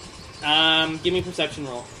nearby? Give me a perception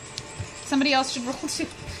roll. Somebody else should roll too.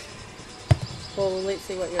 Well, let's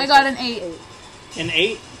see what yours I got is. an 8. An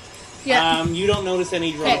 8. Yeah. You don't notice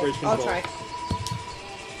any drawbridge I'll control. try.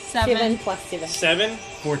 7. 7 plus 7. 7.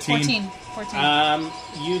 14. 14.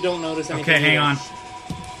 You don't notice anything. Okay, hang either. on.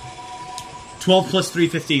 12 plus 3,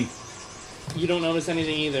 15. You don't notice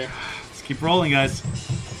anything either. Let's keep rolling, guys.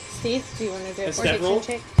 Steve, do you want to do A a step fortune roll?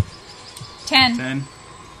 check? 10. 10.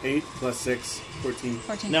 8 plus 6, 14.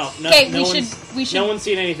 14. No. Okay, no we one's, should. No one's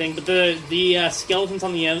seen anything, but the skeletons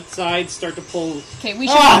on the outside start to pull. Okay, we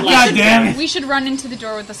should. Oh, we God should- damn it. We should run into the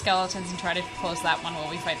door with the skeletons and try to close that one while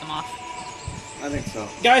we fight them off. I think so.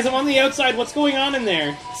 Guys, I'm on the outside. What's going on in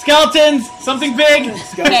there? Skeletons! Something big!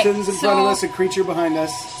 Skeletons in front of so- us, a creature behind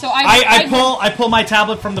us. So I pull my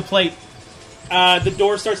tablet from the plate. The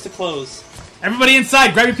door starts to close. Everybody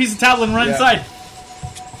inside, grab your piece of tablet and run Yeah. inside.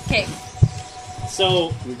 Okay.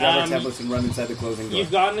 So, We grab our tablets and run inside the closing door.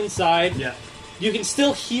 you've gotten inside. Yeah. You can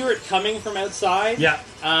still hear it coming from outside. Yeah.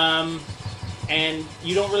 And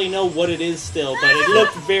you don't really know what it is still, but it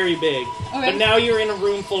looked very big. Okay. But now you're in a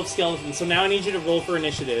room full of skeletons, so now I need you to roll for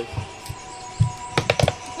initiative.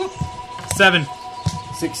 7.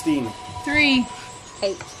 16. 3.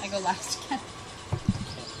 8. I go last again.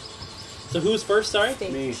 So who's first, sorry?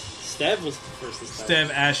 Me. Stev was first this time. Stev,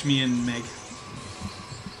 Ash, me, and Meg.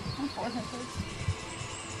 I'm fourth, I think.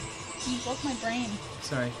 You broke my brain.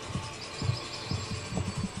 Sorry.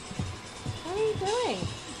 What are you doing?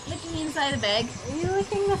 Licking inside the bag. Are you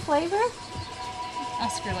licking the flavor?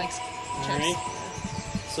 Oscar likes chips. Alright.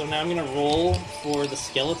 So now I'm going to roll for the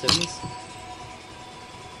skeletons.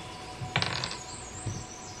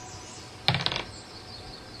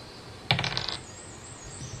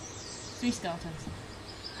 Three skeletons.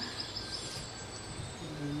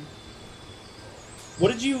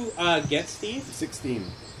 What did you get, Steve? 16.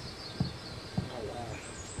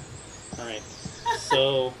 Alright.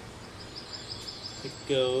 So it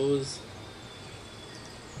goes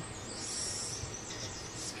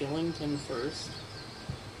Skellington first.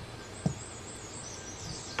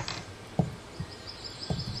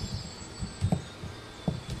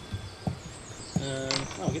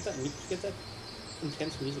 Get that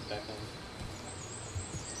intense music back on.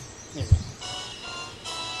 There we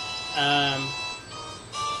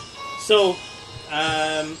go.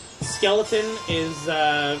 Skeleton is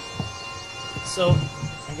so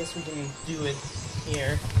I guess we can do it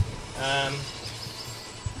here.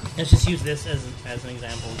 Let's just use this as an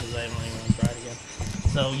example because I don't really want to try it again.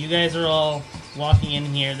 So you guys are all walking in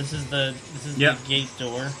here. This is the Yep. gate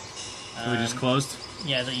door. We just closed.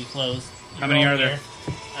 Yeah, that you closed. How You're many all are there?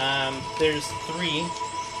 here. There's 3.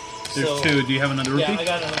 There's So- 2. Do you have another rupee? Yeah, I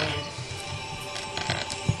got another one here.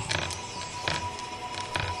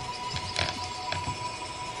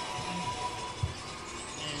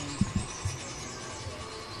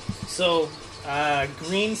 So,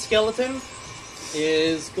 green skeleton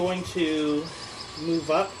is going to move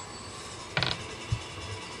up.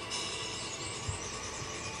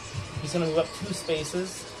 He's going to move up 2 spaces,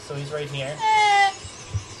 so he's right here.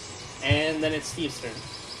 And then it's Steve's turn.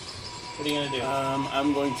 What are you going to do?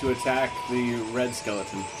 I'm going to attack the red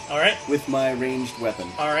skeleton Alright, with my ranged weapon.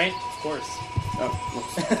 alright, of course. Oh,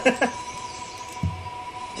 whoops.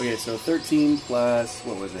 Okay, so 13 plus,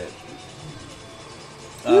 what was it?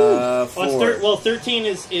 4. Well, 13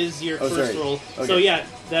 is your Oh, first sorry. roll. Okay. So yeah,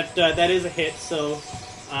 that is a hit. So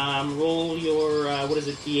roll your what is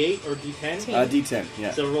it, D8 or D10? D10,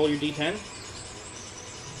 yeah. So roll your D10.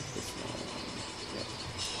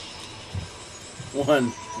 One.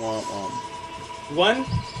 1.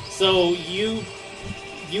 So you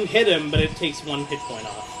hit him, but it takes 1 hit point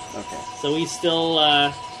off. Okay. So he's still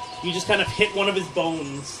you just kind of hit one of his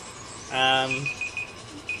bones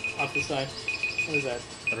off the side. What is that?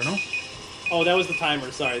 I don't know. Oh, that was the timer.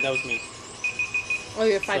 Sorry, that was me. Oh,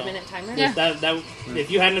 your 5 So- minute timer? Yeah. That if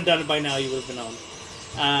you hadn't have done it by now, you would have been owned.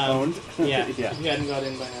 Owned? Yeah, Yeah. if you hadn't got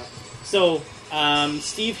in by now. So,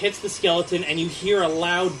 Steve hits the skeleton, and you hear a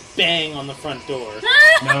loud bang on the front door.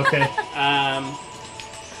 Okay.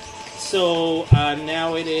 So,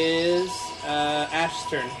 now it is Ash's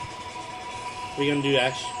turn. What are you going to do,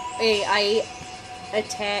 Ash? I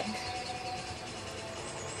attack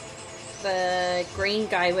the green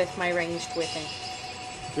guy with my ranged weapon.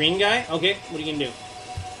 Green guy? Okay, what are you going to do?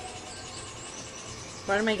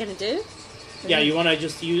 What am I gonna do? Yeah, you want to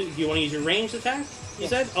just use your ranged attack? You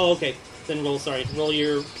said? Oh, okay. Then roll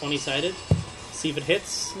your 20-sided. See if it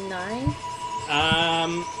hits. 9?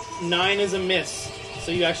 9 is a miss.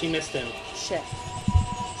 So you actually missed him. Shit.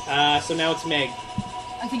 So now it's Meg.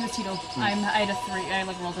 I think it was Tito. I had a 3. I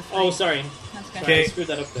rolled a 3. Oh, sorry. That's good. Sorry, I Okay. screwed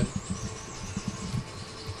that up then.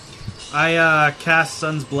 I cast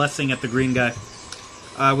Sun's Blessing at the green guy.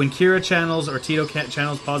 When Kira channels or Tito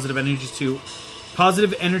channels positive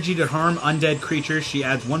energy to harm undead creatures, she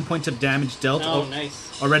adds 1 point of damage dealt. Oh,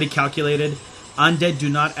 nice. Already calculated. Undead do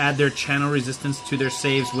not add their channel resistance to their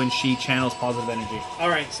saves when she channels positive energy.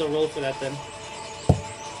 Alright, so roll for that then.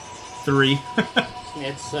 3.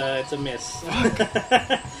 It's a miss.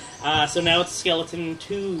 So now it's Skeleton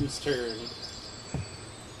 2's turn.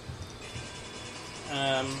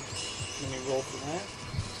 Let me roll for that.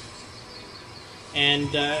 And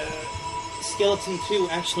Skeleton 2,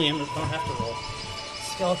 actually, I don't have to roll.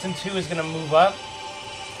 Skeleton 2 is going to move up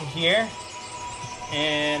from here.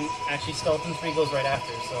 And actually, Skeleton 3 goes right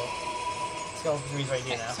after, so Skeleton 3's right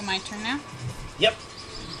here Okay, now. so my turn now. Yep,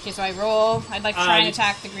 Okay, so I roll. I'd like to try and you-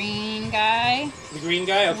 attack the green guy the green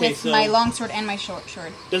guy. Okay, with so my longsword and my short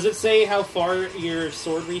sword. does it say how far your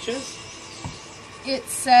sword reaches?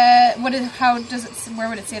 It's what is? How does it? Where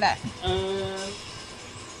would it say that?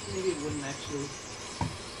 Maybe it wouldn't actually.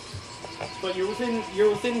 But you're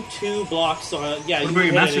within 2 blocks. So yeah. What you about your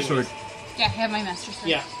hit master it sword? anyways. Yeah, I have my master sword.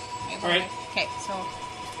 Yeah. Okay, Alright. Okay, so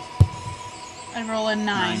I roll a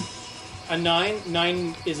 9. A 9.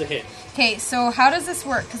 9 is a hit. Okay, so how does this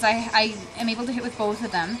work? Because I am able to hit with both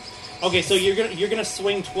of them. Okay, so you're gonna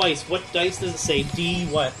swing twice. What dice does it say? D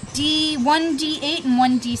what? One D8 and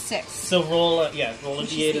one D6. So roll a Which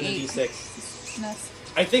D8 is and a the D6. And that's-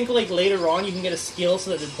 I think like later on you can get a skill so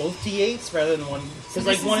that they're both D8s rather than one. So Because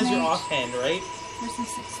like this one is is your an 8. offhand, right? Where's my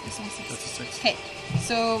 6? This one's 6. That's a 6. Okay,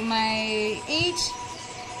 so my 8,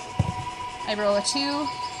 I roll a 2.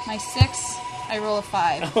 My 6, I roll a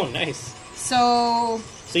 5. Oh, nice. So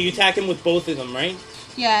So you attack him with both of them, right?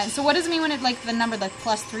 yeah. So what does it mean when it like the number like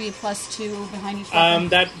 +3, +2 behind each weapon?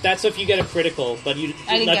 That's if you get a critical, but you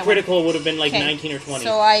I didn't that get critical would have been like Okay, 19 or 20.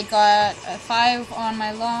 So I got a 5 on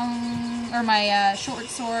my my short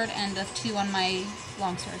sword and a 2 on my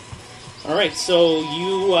long sword. All right, so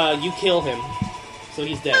you kill him, so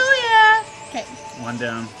he's dead. Oh yeah. Okay. One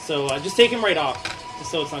down. So just take him right off,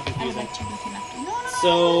 just so it's not I would confusing. like to beat him after. No.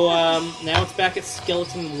 So now it's back at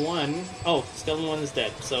Skeleton 1. Oh, Skeleton 1 is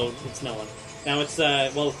dead, so it's no one. Now it's now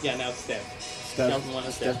it's dead. Skeleton 1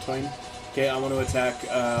 is dead. Step Twain. Okay, I want to attack.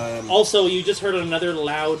 Also, you just heard another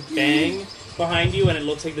loud bang behind you, and it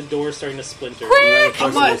looks like the door is starting to splinter. right across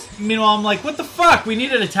I'm the like, face. meanwhile, I'm like, what the fuck? We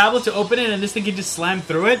needed a tablet to open it, and this thing can just slam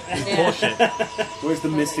through it? Bullshit. Where's the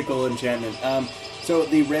mystical enchantment? So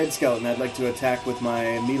the red skeleton, I'd like to attack with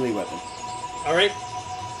my melee weapon. All right,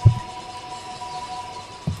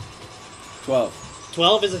 12.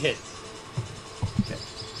 12 is a hit. Okay.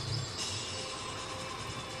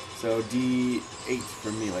 So D8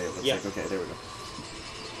 for melee, it looks Yeah. like. Okay, there we go.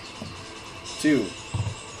 2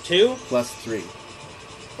 2 plus 3.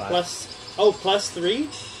 plus 3.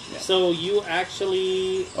 Yeah. So you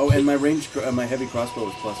actually, Oh, and my my heavy crossbow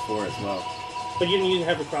was plus 4 as well. but you didn't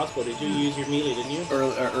have a crossbow, did you? You used your melee, didn't you?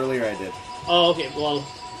 Earlier I did. Oh, okay. Well, it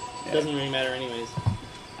Yeah. doesn't really matter, anyways.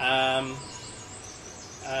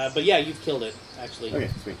 But yeah, you've killed it actually. Okay,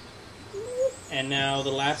 sweet. And now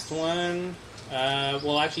the last one.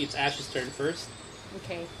 Well, actually, it's Ash's turn first.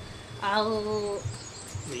 Okay.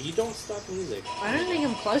 You don't stop music. I don't think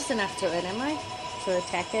I'm close enough to it, am I? To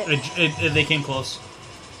attack it? They came close.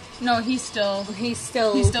 No, he's still. He's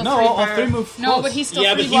still. No, three all bar- three move No, close. but he's still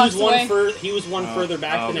Yeah, but 3 he was blocks away. he was one further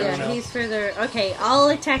back than okay. everyone Yeah, else. he's further. Okay, I'll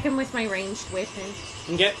attack him with my ranged weapon.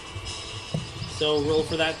 Okay. So roll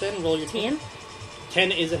for that then. Roll your 10.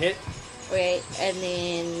 10 is a hit. Wait, and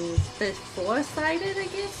then the 4-sided, I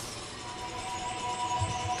guess?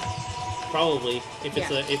 Probably if it's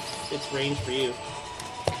Yeah. if it's range for you.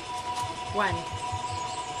 1.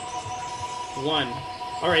 1.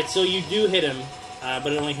 All right, so you do hit him,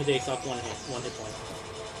 but it only takes off one hit point.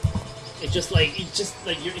 It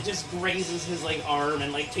just grazes his like arm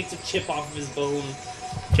and like takes a chip off of his bone.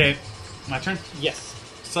 Okay, my turn. Yes.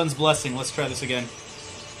 Sun's blessing. Let's try this again.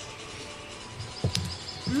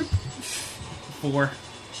 4.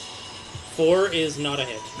 4 is not a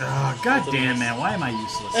hit. Oh, God damn, man. Why am I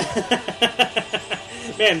useless?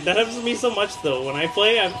 Man, that happens to me so much though. When I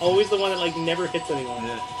play, I'm always the one that like never hits anyone.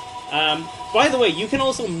 Yeah. By the way, you can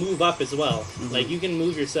also move up as well. Like you can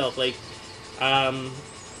move yourself. Like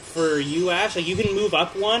for you, Ash, like you can move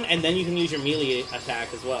up one, and then you can use your melee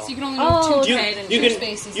attack as well. So you can only move Oh, two, okay. you two can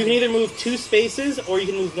spaces. you can either move 2 spaces or you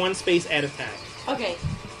can move 1 space and attack. Okay.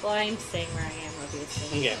 Well, I'm staying where I am,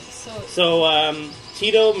 obviously. Okay. So So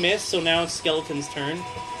Tito missed, so now it's Skeleton's turn,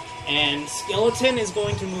 and Skeleton is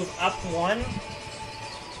going to move up 1,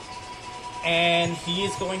 and he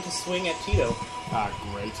is going to swing at Tito. Ah,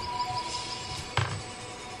 great.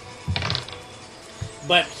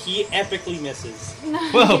 But he epically misses.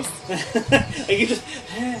 Whoa. Like you just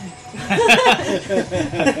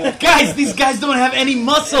Guys, these guys don't have any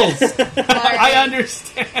muscles. I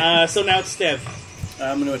understand. so now it's Stev.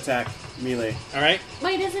 I'm going to attack melee. All right.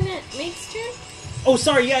 Wait, isn't it Mate's turn? Oh,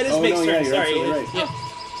 sorry. Yeah, it is Oh, Mixed no, turn. yeah, you're Sorry. absolutely right.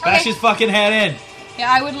 Yeah. Bash his fucking head in. yeah,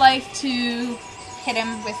 I would like to hit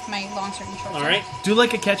him with my long sword and short All sword. right. Do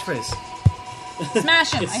like a catchphrase.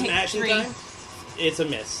 Smash him. It's I hit smashing 3. time. It's a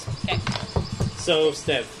miss. Okay. So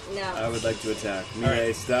Stev, No. I would like to attack All melee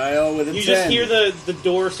right. style with a you 10. just hear the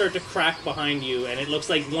door start to crack behind you, and it looks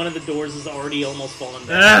like one of the doors is already almost fallen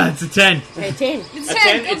down. Ah, it's a 10. Okay, 10. It's A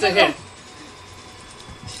 10. 10. It's a Go, go, hit.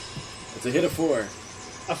 It's a hit of 4.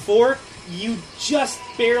 A 4. You just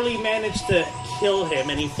barely manage to kill him,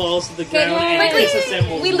 and he falls to the ground and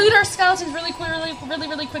disassembles. We loot our skeletons really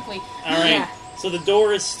quickly. All right. So the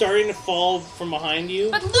door is starting to fall from behind you.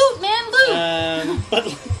 But loot, man,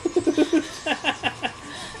 loot!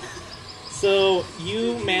 So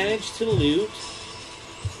you manage to loot.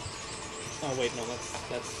 Oh wait, no,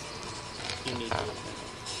 that's you need to loot.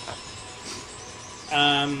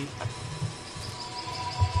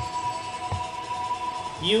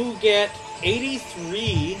 You get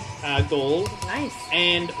 83 gold. Nice.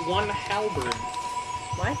 And 1 halberd.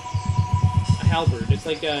 What? A halberd. It's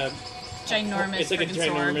like a Ginormous. It's like a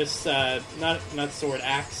ginormous, sword. not sword,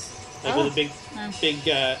 axe. Like with a big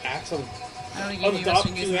axe on the top,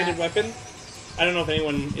 two-handed weapon. I don't know if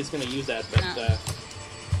anyone is going to use that, but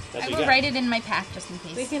that's I will write it in my pack just in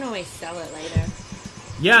case. We can always sell it later.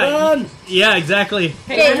 Yeah, yeah, exactly.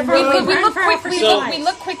 Okay, we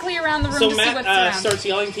look quickly around the room to see what's around. So Matt starts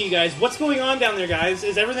yelling to you guys, "What's going on down there, guys?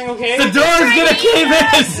 Is everything okay?" The door is gonna cave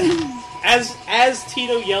in! As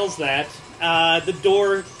Tito yells that, the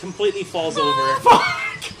door completely falls over. Fuck!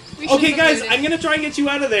 Okay, guys, I'm gonna try and get you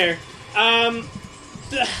out of there. I'm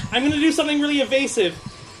gonna do something really evasive.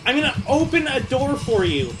 I'm gonna open a door for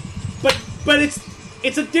you, but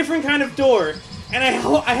it's a different kind of door. And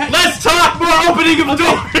let's talk more opening of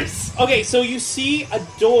doors! Okay, so you see a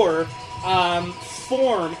door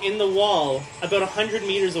form in the wall about 100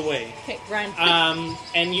 meters away. Okay, run.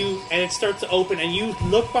 And it starts to open, and you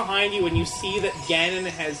look behind you, and you see that Ganon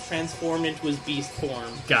has transformed into his beast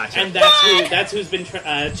form. Gotcha. And that's who's been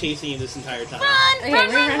chasing you this entire time. Run!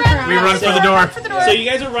 We run for the door. So you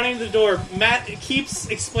guys are running to the door. Matt keeps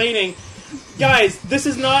explaining, guys, this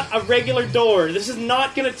is not a regular door. This is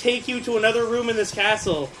not going to take you to another room in this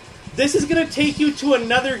castle. This is going to take you to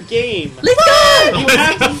another game. Let's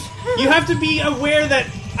go! You have to be aware that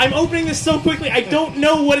I'm opening this so quickly, I don't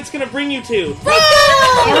know what it's going to bring you to. Let's go!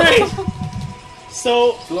 Alright.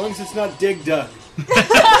 So as long as it's not Dig Dug. So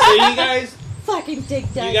you guys... Fucking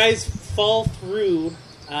Dig Dug. You guys fall through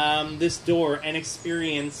this door and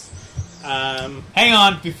experience... Hang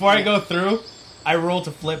on, before I go through... I roll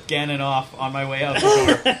to flip Ganon off on my way out the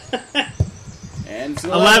door. And it's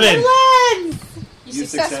 11. You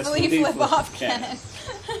successfully flip off Ganon.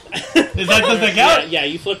 Does that count? Yeah,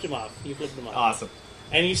 you flipped him off. Awesome.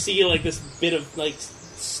 And you see like this bit of like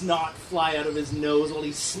snot fly out of his nose while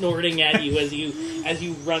he's snorting at you as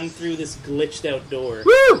you run through this glitched out door.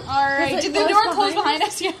 Woo! All right. Did the door close behind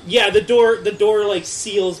us? Yeah, the door like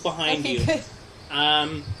seals behind you. Good.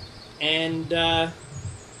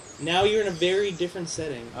 Now you're in a very different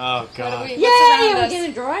setting. Oh god! Yay! We're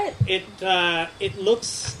gonna draw it. It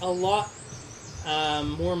looks a lot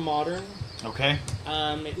more modern. Okay.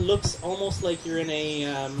 It looks almost like you're in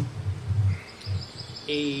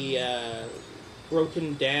a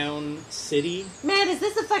broken down city. Man, is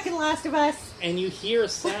this the fucking Last of Us? And you hear a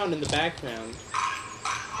sound in the background.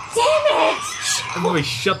 Damn it! Everybody,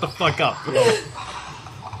 shut the fuck up.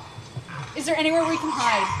 Is there anywhere we can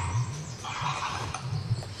hide?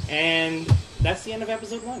 And that's the end of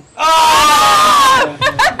episode 1. Oh!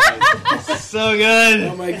 So good.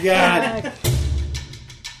 Oh my god.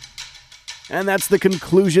 And that's the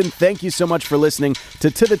conclusion. Thank you so much for listening to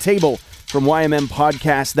the Table from YMM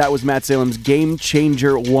Podcast. That was Matt Salem's Game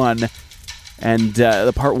Changer 1. And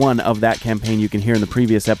the part 1 of that campaign you can hear in the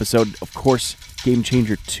previous episode. Of course, Game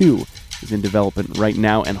Changer 2 is in development right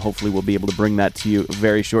now, and hopefully we'll be able to bring that to you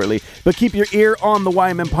very shortly. But keep your ear on the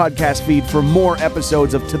YMM Podcast feed for more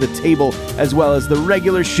episodes of To the Table, as well as the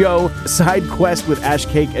regular show, Side Quest with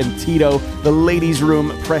Ashcake and Tito, the Ladies'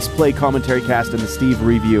 Room, Press Play Commentary Cast, and the Steve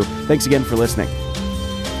Review. Thanks again for listening.